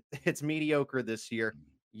average. It's mediocre this year.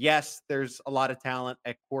 Yes, there's a lot of talent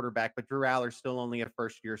at quarterback, but Drew Aller's still only a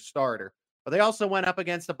first-year starter. But they also went up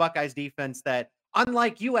against a Buckeyes defense that,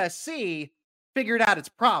 unlike USC, figured out its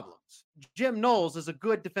problems. Jim Knowles is a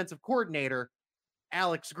good defensive coordinator.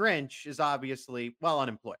 Alex Grinch is obviously,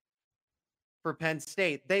 unemployed. For Penn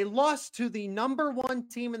State, they lost to the number 1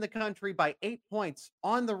 team in the country by 8 points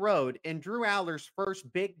on the road in Drew Aller's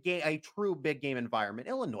first big game, a true big game environment.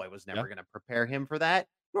 Illinois was never going to prepare him for that.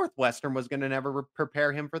 Northwestern was going to never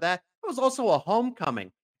prepare him for that. It was also a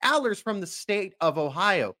homecoming. Aller's from the state of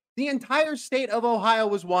Ohio. The entire state of Ohio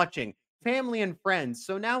was watching, family and friends.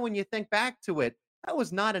 So now when you think back to it, that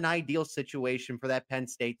was not an ideal situation for that Penn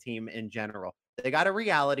State team in general. They got a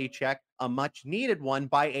reality check, a much needed one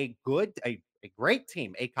by a great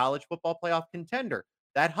team, a college football playoff contender.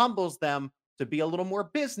 That humbles them to be a little more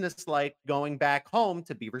businesslike going back home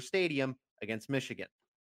to Beaver Stadium against Michigan.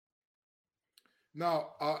 Now,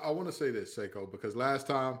 I want to say this, Seiko, because last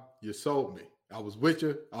time you sold me. I was with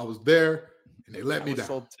you. I was there, and they let I me was down.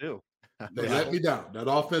 sold too. They let me down.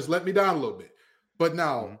 That offense let me down a little bit. But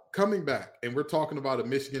now Mhm. coming back, and we're talking about a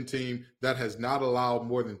Michigan team that has not allowed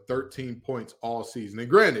more than 13 points all season. And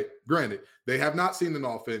granted, they have not seen an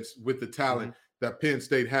offense with the talent that Penn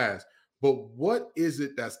State has. But what is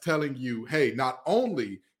it that's telling you, hey, not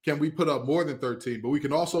only can we put up more than 13, but we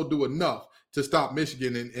can also do enough to stop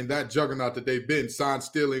Michigan and that juggernaut that they've been, sign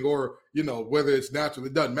stealing, or, whether it's natural,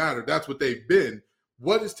 it doesn't matter. That's what they've been.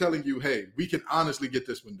 What is telling you, hey, we can honestly get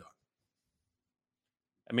this one done?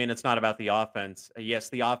 I mean, it's not about the offense. Yes,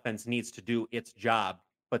 the offense needs to do its job,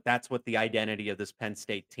 but that's what the identity of this Penn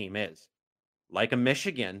State team is. Like a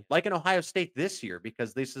Michigan, like an Ohio State this year,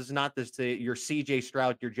 because this is not your CJ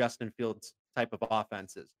Stroud, your Justin Fields type of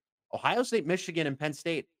offenses. Ohio State, Michigan, and Penn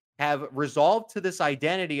State have resolved to this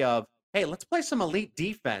identity of, hey, let's play some elite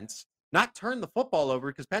defense, not turn the football over,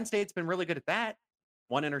 because Penn State's been really good at that.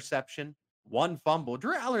 One interception, one fumble.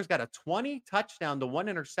 Drew Aller's got a 20 touchdown to one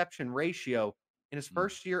interception ratio in his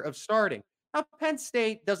first year of starting. Now, Penn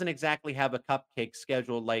State doesn't exactly have a cupcake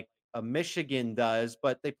schedule like a Michigan does,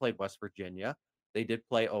 but they played West Virginia. They did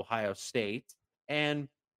play Ohio State and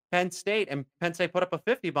Penn State, and Penn State put up a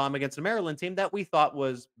 50 bomb against a Maryland team that we thought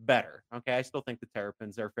was better. Okay, I still think the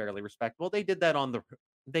Terrapins are fairly respectable. They did that on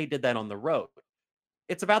the road.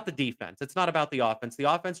 It's about the defense. It's not about the offense.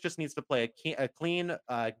 The offense just needs to play a clean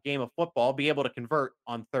game of football, be able to convert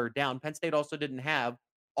on third down. Penn State also didn't have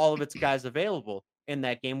all of its guys available in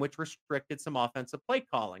that game, which restricted some offensive play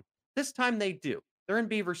calling. This time they do. They're in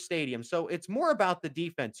Beaver Stadium. So it's more about the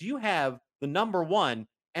defense. You have the number one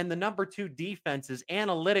and the number two defenses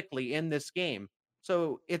analytically in this game.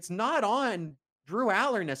 So it's not on Drew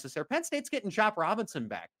Aller necessarily. Penn State's getting Chop Robinson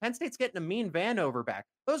back. Penn State's getting Amin Vanover back.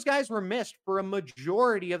 Those guys were missed for a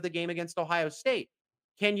majority of the game against Ohio State.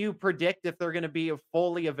 Can you predict if they're going to be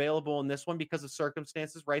fully available in this one because of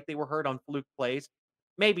circumstances, right? They were hurt on fluke plays.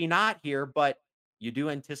 Maybe not here, but you do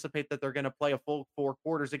anticipate that they're going to play a full 4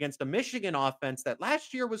 quarters against a Michigan offense that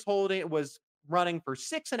last year was running for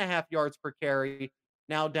 6.5 yards per carry,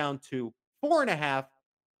 now down to 4.5.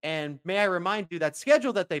 And may I remind you that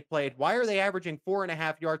schedule that they played, why are they averaging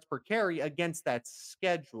 4.5 yards per carry against that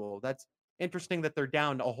schedule? That's interesting that they're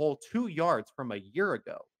down a whole 2 yards from a year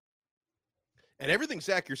ago. And everything,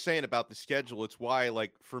 Zach, you're saying about the schedule, it's why,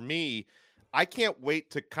 like, for me, I can't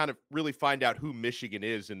wait to kind of really find out who Michigan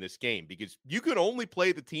is in this game, because you can only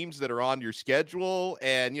play the teams that are on your schedule.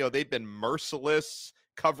 And, they've been merciless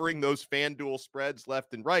covering those FanDuel spreads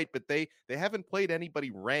left and right, but they haven't played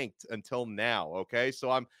anybody ranked until now. Okay.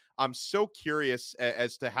 So I'm so curious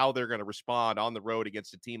as to how they're going to respond on the road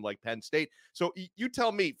against a team like Penn State. So you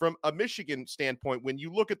tell me, from a Michigan standpoint, when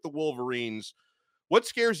you look at the Wolverines, what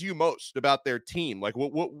scares you most about their team? Like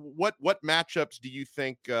what matchups do you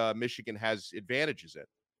think Michigan has advantages in?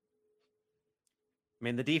 I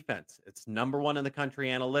mean, the defense, it's number one in the country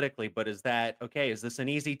analytically, but is that okay? Is this an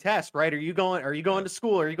easy test, right? Are you going to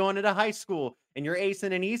school? Are you going into high school and you're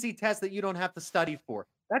acing an easy test that you don't have to study for?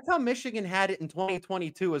 That's how Michigan had it in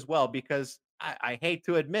 2022 as well, because I hate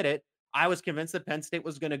to admit it, I was convinced that Penn State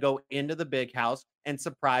was going to go into the big house and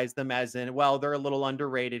surprise them, as in, well, they're a little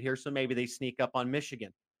underrated here, so maybe they sneak up on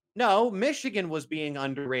Michigan. No, Michigan was being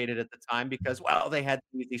underrated at the time because, well, they had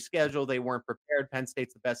the easy schedule. They weren't prepared. Penn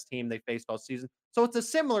State's the best team they faced all season. So it's a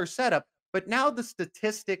similar setup, but now the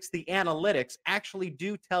statistics, the analytics actually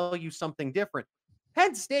do tell you something different.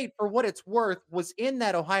 Penn State, for what it's worth, was in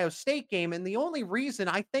that Ohio State game, and the only reason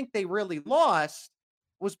I think they really lost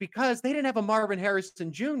was because they didn't have a Marvin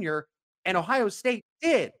Harrison Jr., and Ohio State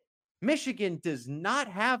did. Michigan does not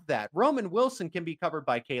have that. Roman Wilson can be covered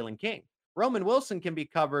by Kalen King. Roman Wilson can be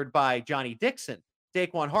covered by Johnny Dixon,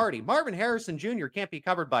 Daquan Hardy. Marvin Harrison Jr. can't be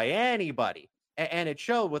covered by anybody. And it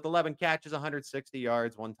showed with 11 catches, 160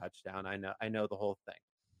 yards, 1 touchdown. I know the whole thing.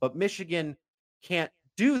 But Michigan can't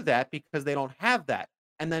do that because they don't have that.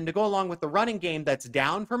 And then to go along with the running game that's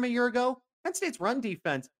down from a year ago, Penn State's run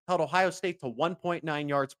defense held Ohio State to 1.9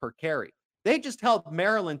 yards per carry. They just held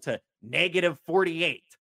Maryland to negative 48.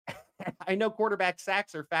 I know quarterback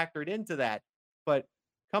sacks are factored into that, but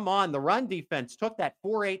come on, the run defense took that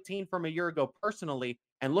 418 from a year ago personally,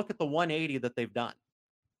 and look at the 180 that they've done.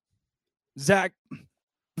 Zach,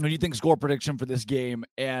 what do you think score prediction for this game?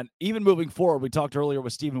 And even moving forward, we talked earlier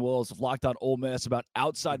with Stephen Willis of Locked On Ole Miss about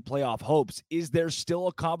outside playoff hopes. Is there still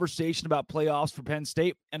a conversation about playoffs for Penn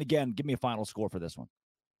State? And again, give me a final score for this one.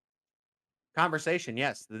 Conversation,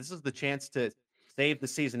 yes. This is the chance to save the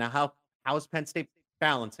season. Now, how is Penn State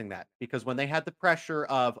balancing that? Because when they had the pressure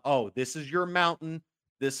of, oh, this is your mountain,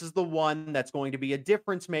 This is the one that's going to be a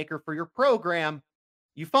difference maker for your program.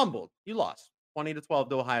 You fumbled. You lost 20-12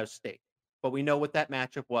 to Ohio State. But we know what that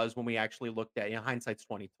matchup was when we actually looked at it. Hindsight's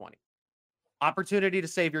 2020. Opportunity to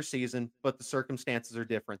save your season, but the circumstances are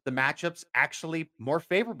different. The matchup's actually more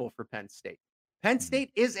favorable for Penn State. Penn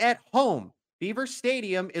State is at home. Beaver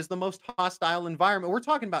Stadium is the most hostile environment. We're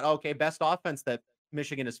talking about, okay, best offense that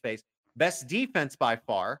Michigan has faced, best defense by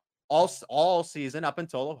far, all season up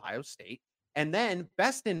until Ohio State, and then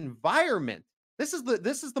best environment. This is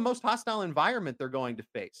the most hostile environment they're going to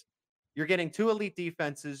face. You're getting two elite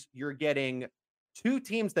defenses. You're getting two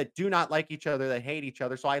teams that do not like each other, that hate each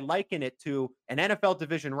other. So I liken it to an NFL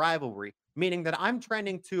division rivalry, meaning that I'm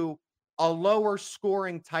trending to a lower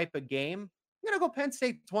scoring type of game. I'm going to go Penn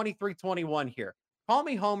State 23-21 here. Call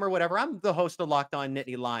me home or whatever. I'm the host of Locked On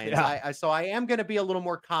Nittany Lions. Yeah. So I am going to be a little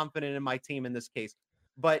more confident in my team in this case.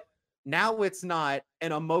 But now it's not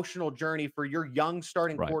an emotional journey for your young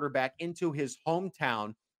starting quarterback into his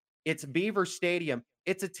hometown. It's Beaver Stadium.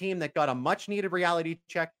 It's a team that got a much-needed reality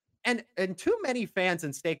check. And too many fans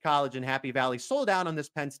in State College and Happy Valley sold out on this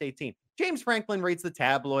Penn State team. James Franklin reads the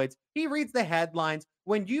tabloids. He reads the headlines.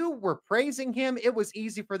 When you were praising him, it was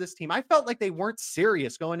easy for this team. I felt like they weren't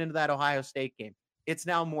serious going into that Ohio State game. It's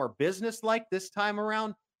now more business-like this time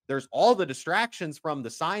around. There's all the distractions from the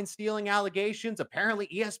sign-stealing allegations. Apparently,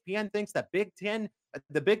 ESPN thinks that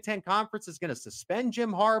the Big Ten Conference is going to suspend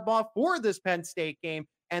Jim Harbaugh for this Penn State game,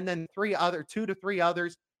 and then 2 to 3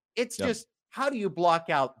 others. It's just, how do you block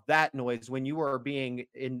out that noise when you are being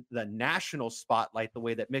in the national spotlight the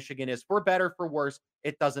way that Michigan is? For better, for worse,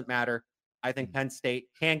 it doesn't matter. I think Penn State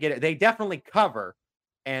can get it. They definitely cover.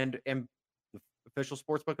 And the official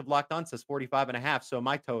sportsbook of Locked On says 45.5. So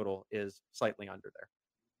my total is slightly under there.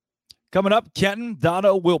 Coming up, Kenton,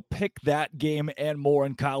 Dono will pick that game and more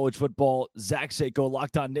in college football. Zach Sako,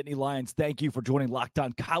 Locked On Nittany Lions, thank you for joining Locked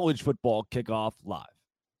On College Football Kickoff Live.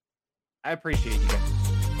 I appreciate you guys.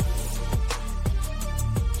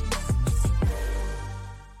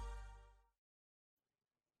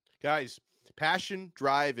 Guys, passion,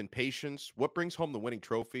 drive, and patience, what brings home the winning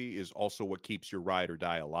trophy is also what keeps your ride or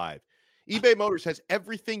die alive. eBay Motors has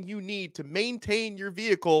everything you need to maintain your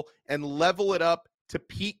vehicle and level it up to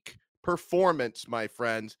peak performance, my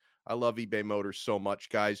friends. I love eBay Motors so much,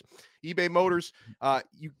 guys. eBay Motors,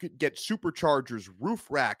 you could get superchargers, roof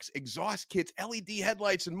racks, exhaust kits, LED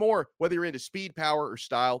headlights, and more. Whether you're into speed, power, or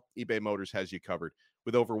style, eBay Motors has you covered.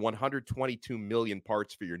 With over 122 million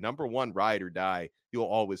parts for your number one ride or die, you'll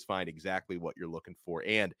always find exactly what you're looking for.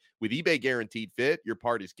 And with eBay Guaranteed Fit, your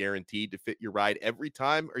part is guaranteed to fit your ride every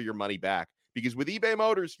time or your money back. Because with eBay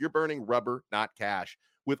Motors, you're burning rubber, not cash.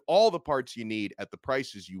 With all the parts you need at the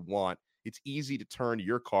prices you want, it's easy to turn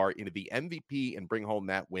your car into the MVP and bring home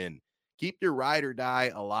that win. Keep your ride or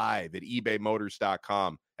die alive at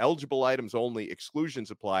ebaymotors.com. Eligible items only. Exclusions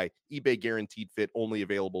apply. eBay Guaranteed Fit only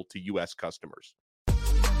available to U.S. customers.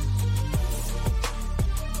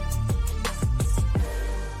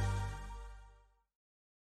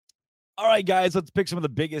 All right, guys, let's pick some of the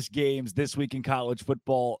biggest games this week in college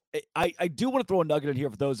football. I do want to throw a nugget in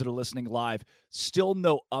here for those that are listening live. Still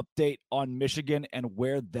no update on Michigan and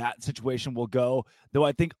where that situation will go, though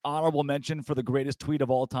I think honorable mention for the greatest tweet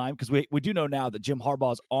of all time, because we do know now that Jim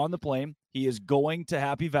Harbaugh is on the plane. He is going to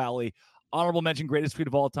Happy Valley. Honorable mention, greatest tweet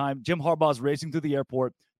of all time. Jim Harbaugh is racing through the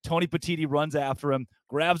airport. Tony Petitti runs after him,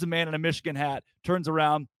 grabs a man in a Michigan hat, turns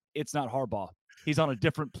around. It's not Harbaugh. He's on a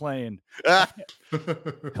different plane.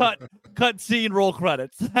 Cut scene, roll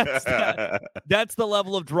credits. That's the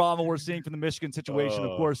level of drama we're seeing from the Michigan situation.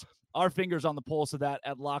 Of course, our fingers on the pulse of that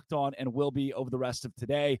at Locked On and will be over the rest of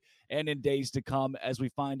today and in days to come as we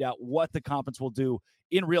find out what the conference will do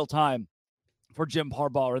in real time for Jim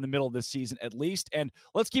Harbaugh in the middle of this season at least. And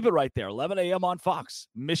let's keep it right there. 11 a.m. on Fox,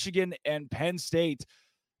 Michigan and Penn State.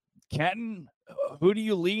 Kenton, who do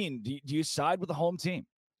you lean? Do you side with the home team?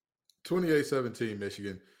 28-17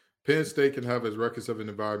 Michigan. Penn State can have as reckless of an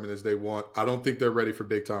environment as they want. I don't think they're ready for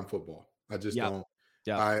big-time football. I just don't.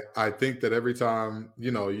 Yeah. I think that every time,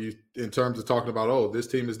 you in terms of talking about, oh, this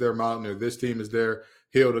team is their mountain or this team is their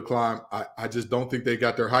hill to climb, I just don't think they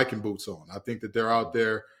got their hiking boots on. I think that they're out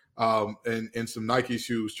there in some Nike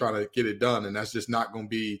shoes trying to get it done, and that's just not going to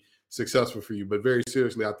be successful for you. But very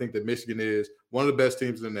seriously, I think that Michigan is one of the best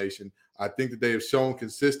teams in the nation. I think that they have shown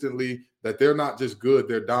consistently that they're not just good,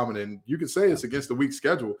 they're dominant. You can say it's against the weak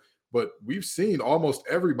schedule, but we've seen almost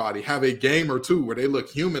everybody have a game or two where they look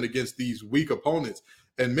human against these weak opponents.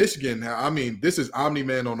 And Michigan, I mean, this is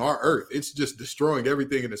Omni-Man on our earth. It's just destroying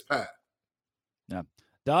everything in its path. Yeah.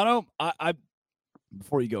 Dono, I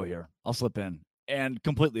before you go here, I'll slip in. And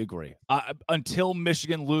completely agree. Until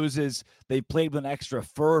Michigan loses, they played with an extra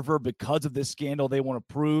fervor because of this scandal. They want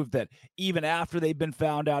to prove that even after they've been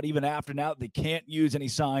found out, even after now, they can't use any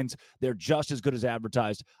signs. They're just as good as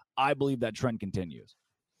advertised. I believe that trend continues.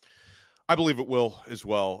 I believe it will as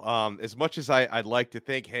well. As much as I'd like to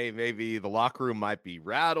think, hey, maybe the locker room might be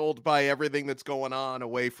rattled by everything that's going on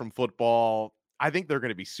away from football, I think they're going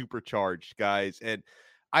to be supercharged, guys. And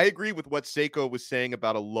I agree with what Seiko was saying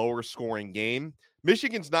about a lower scoring game.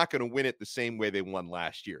 Michigan's not going to win it the same way they won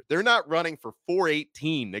last year. They're not running for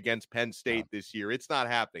 418 against Penn State this year. It's not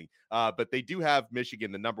happening. But they do have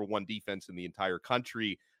Michigan, the number one defense in the entire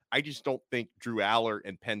country. I just don't think Drew Aller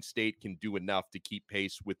and Penn State can do enough to keep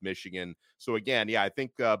pace with Michigan. So again, yeah, I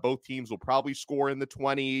think both teams will probably score in the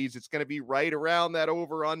 20s. It's going to be right around that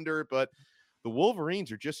over-under, but the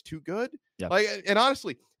Wolverines are just too good. Yep. And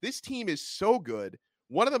honestly, this team is so good.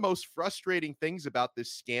 One of the most frustrating things about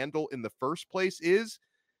this scandal in the first place is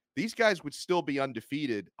these guys would still be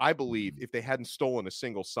undefeated, I believe, if they hadn't stolen a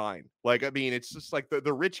single sign. Like, I mean, it's just like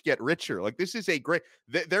the rich get richer. Like, this is a great,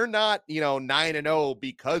 they're not, 9-0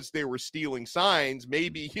 because they were stealing signs.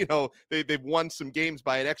 Maybe, they've won some games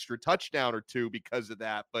by an extra touchdown or two because of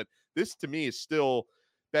that. But this, to me, is still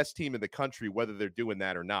best team in the country, whether they're doing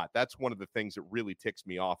that or not. That's one of the things that really ticks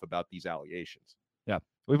me off about these allegations. Yeah.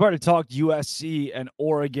 We've already talked USC and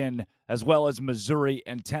Oregon, as well as Missouri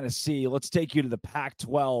and Tennessee. Let's take you to the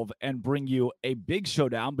Pac-12 and bring you a big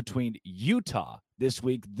showdown between Utah this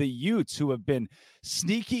week. The Utes, who have been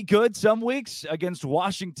sneaky good some weeks, against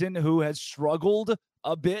Washington, who has struggled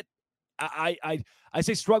a bit. I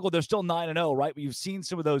say struggled. They're still 9-0, right? But you've seen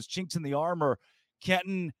some of those chinks in the armor.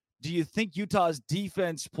 Kenton, do you think Utah's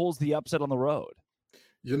defense pulls the upset on the road?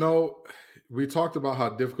 We talked about how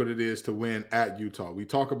difficult it is to win at Utah. We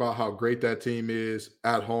talk about how great that team is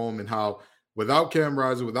at home and how without Cam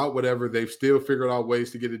Rising, without whatever, they've still figured out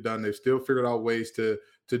ways to get it done. They've still figured out ways to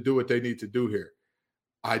do what they need to do here.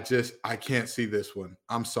 I can't see this one.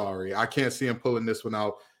 I'm sorry. I can't see them pulling this one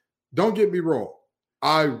out. Don't get me wrong.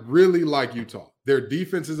 I really like Utah. Their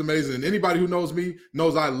defense is amazing. And anybody who knows me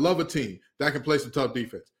knows I love a team that can play some tough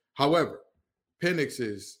defense. However, Penix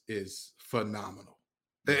is phenomenal.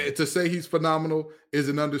 To say he's phenomenal is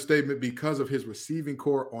an understatement because of his receiving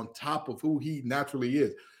core on top of who he naturally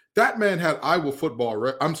is. That man had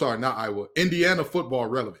Indiana football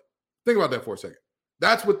relevant. Think about that for a second.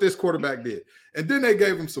 That's what this quarterback did. And then they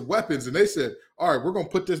gave him some weapons and they said, all right, we're going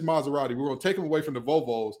to put this Maserati. We're going to take him away from the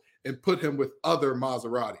Volvos and put him with other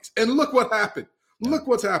Maseratis. And look what happened. Yeah. Look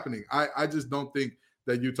what's happening. I just don't think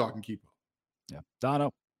that Utah can keep up. Yeah.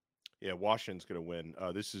 Dono. Yeah, Washington's going to win.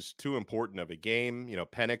 This is too important of a game.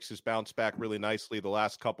 Penix has bounced back really nicely the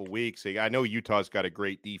last couple weeks. I know Utah's got a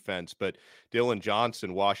great defense, but Dylan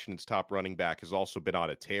Johnson, Washington's top running back, has also been on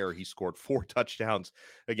a tear. He scored 4 touchdowns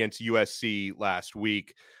against USC last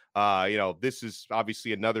week. This is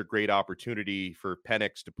obviously another great opportunity for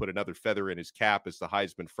Penix to put another feather in his cap as the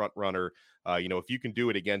Heisman front runner. If you can do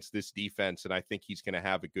it against this defense, and I think he's going to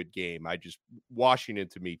have a good game. Washington,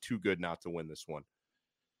 to me, too good not to win this one.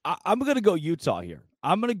 I'm going to go Utah here.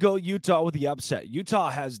 I'm going to go Utah with the upset. Utah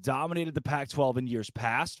has dominated the Pac-12 in years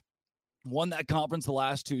past, won that conference the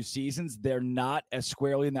last 2 seasons. They're not as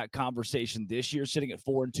squarely in that conversation this year, sitting at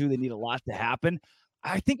 4-2. They need a lot to happen.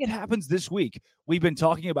 I think it happens this week. We've been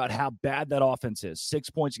talking about how bad that offense is. 6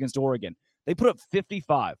 points against Oregon. They put up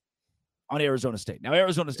 55 on Arizona State. Now,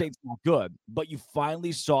 Arizona State's not good, but you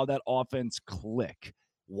finally saw that offense click.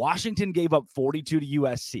 Washington gave up 42 to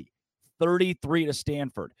USC. 33 to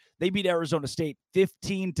Stanford. They beat Arizona State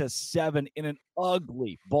 15-7 in an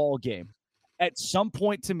ugly ball game. At some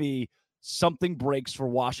point, to me, something breaks for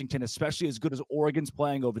Washington, especially as good as Oregon's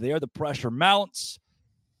playing over there. The pressure mounts,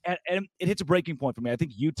 and it hits a breaking point for me. I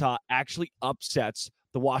think Utah actually upsets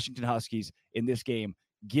the Washington Huskies in this game.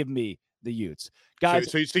 Give me the Utes.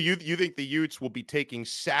 Guys, so you think the Utes will be taking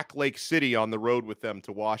Sac Lake City on the road with them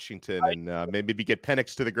to Washington and maybe get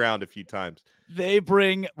Penix to the ground a few times? They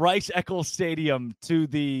bring Rice-Eccles Stadium to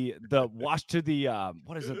the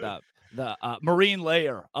Marine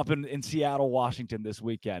Layer up in Seattle, Washington this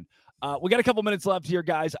weekend. We got a couple minutes left here,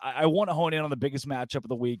 guys. I want to hone in on the biggest matchup of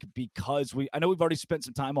the week because I know we've already spent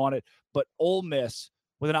some time on it, but Ole Miss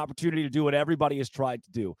with an opportunity to do what everybody has tried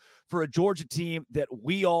to do. For a Georgia team that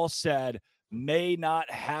we all said may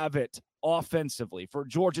not have it offensively, for a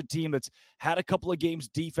Georgia team that's had a couple of games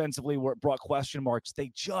defensively where it brought question marks,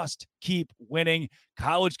 they just keep winning.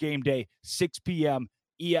 College Game Day, 6 p.m.,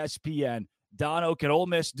 ESPN. Dono, can Ole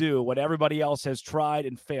Miss do what everybody else has tried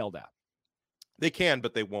and failed at? They can,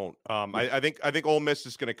 but they won't. I think Ole Miss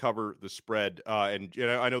is going to cover the spread, and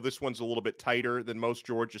I know this one's a little bit tighter than most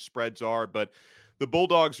Georgia spreads are, but the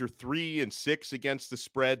Bulldogs are 3-6 against the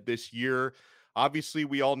spread this year. Obviously,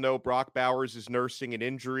 we all know Brock Bowers is nursing an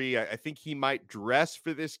injury. I think he might dress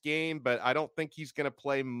for this game, but I don't think he's going to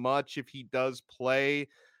play much if he does play.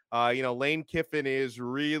 Lane Kiffin is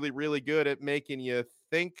really, really good at making you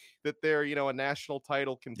think that they're, a national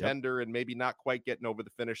title contender and maybe not quite getting over the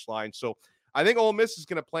finish line. So I think Ole Miss is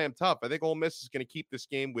going to play him tough. I think Ole Miss is going to keep this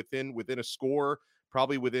game within a score,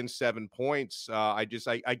 probably within 7 points. I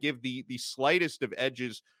give the slightest of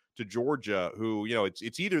edges to Georgia, who,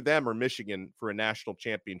 it's either them or Michigan for a national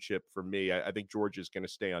championship for me. I think Georgia is going to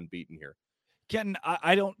stay unbeaten here. Ken,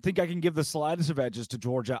 I don't think I can give the slightest of edges to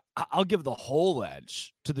Georgia. I'll give the whole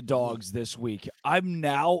edge to the Dogs this week.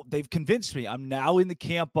 They've convinced me. I'm now in the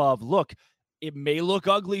camp of, look, it may look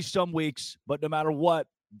ugly some weeks, but no matter what,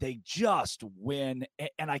 they just win,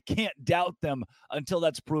 and I can't doubt them until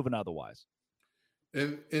that's proven otherwise.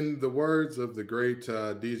 In the words of the great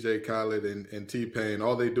DJ Khaled and T-Pain,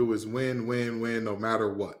 all they do is win, win, win, no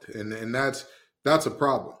matter what. And that's a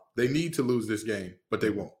problem. They need to lose this game, but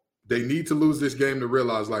they won't. They need to lose this game to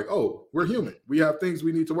realize, like, oh, we're human. We have things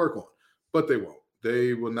we need to work on, but they won't.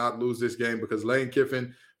 They will not lose this game because Lane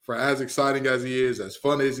Kiffin, for as exciting as he is, as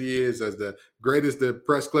fun as he is, as the greatest the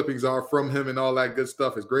press clippings are from him and all that good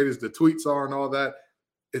stuff, as great as the tweets are and all that,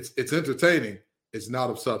 it's entertaining. It's not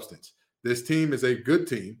of substance. This team is a good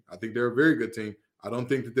team. I think they're a very good team. I don't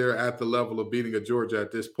think that they're at the level of beating a Georgia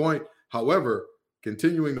at this point. However,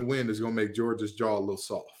 continuing to win is going to make Georgia's jaw a little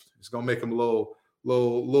soft. It's going to make them a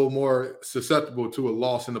little more susceptible to a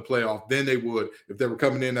loss in the playoff than they would if they were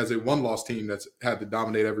coming in as a one-loss team that's had to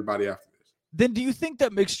dominate everybody after this. Then do you think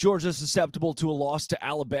that makes Georgia susceptible to a loss to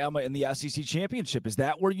Alabama in the SEC championship? Is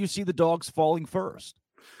that where you see the Dogs falling first?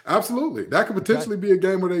 Absolutely. That could potentially be a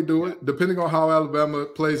game where they do it. Depending on how Alabama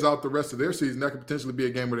plays out the rest of their season, that could potentially be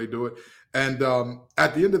a game where they do it. And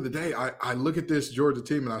at the end of the day, I look at this Georgia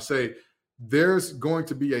team and I say, there's going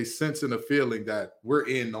to be a sense and a feeling that we're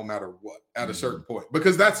in no matter what at a certain point,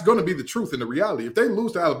 because that's going to be the truth and the reality. If they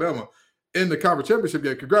lose to Alabama in the conference championship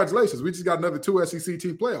game, congratulations. We just got another 2 SEC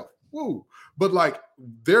team playoff. Woo. But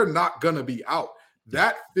they're not going to be out.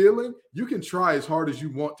 That feeling, you can try as hard as you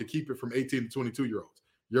want to keep it from 18 to 22-year-olds.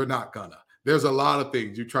 You're not gonna. There's a lot of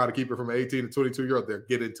things you try to keep it from 18 to 22-year-olds. They'll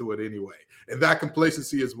get into it anyway. And that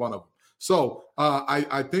complacency is one of them. So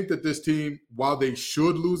I think that this team, while they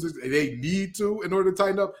should lose this, they need to in order to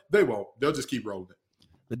tighten up, they won't. They'll just keep rolling it.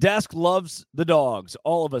 The desk loves the Dogs.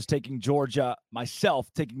 All of us taking Georgia, myself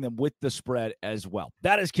taking them with the spread as well.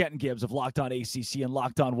 That is Kenton Gibbs of Locked On ACC and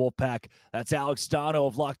Locked On Wolfpack. That's Alex Dono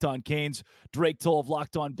of Locked On Canes, Drake Toll of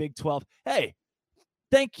Locked On Big 12. Hey,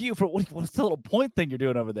 thank you for what's the little point thing you're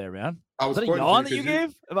doing over there, man? Was that a yawn that you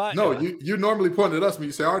gave? No, you normally point at us when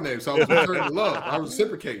you say our name, so I was returning love. I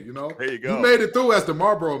reciprocate, There you go. You made it through as the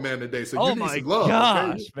Marlboro man today, so you need some love.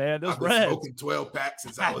 Gosh, okay? man, those I've been Reds. smoking 12 packs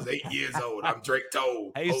since I was 8 years old. I'm Drake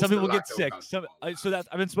Toll. Hey, some people get sick. So that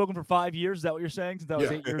I've been smoking for 5 years. Is that what you're saying? Since I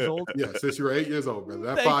was 8 years old? Yeah, since you were 8 years old, brother.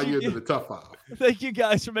 That 5 years is the tough 5. Thank you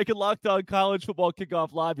guys for making Locked On College Football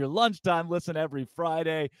Kickoff Live your lunchtime listen every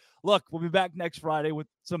Friday. Look, we'll be back next Friday with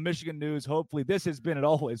some Michigan news. Hopefully, this has been and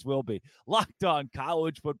always will be Locked On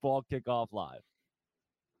College Football Kickoff Live.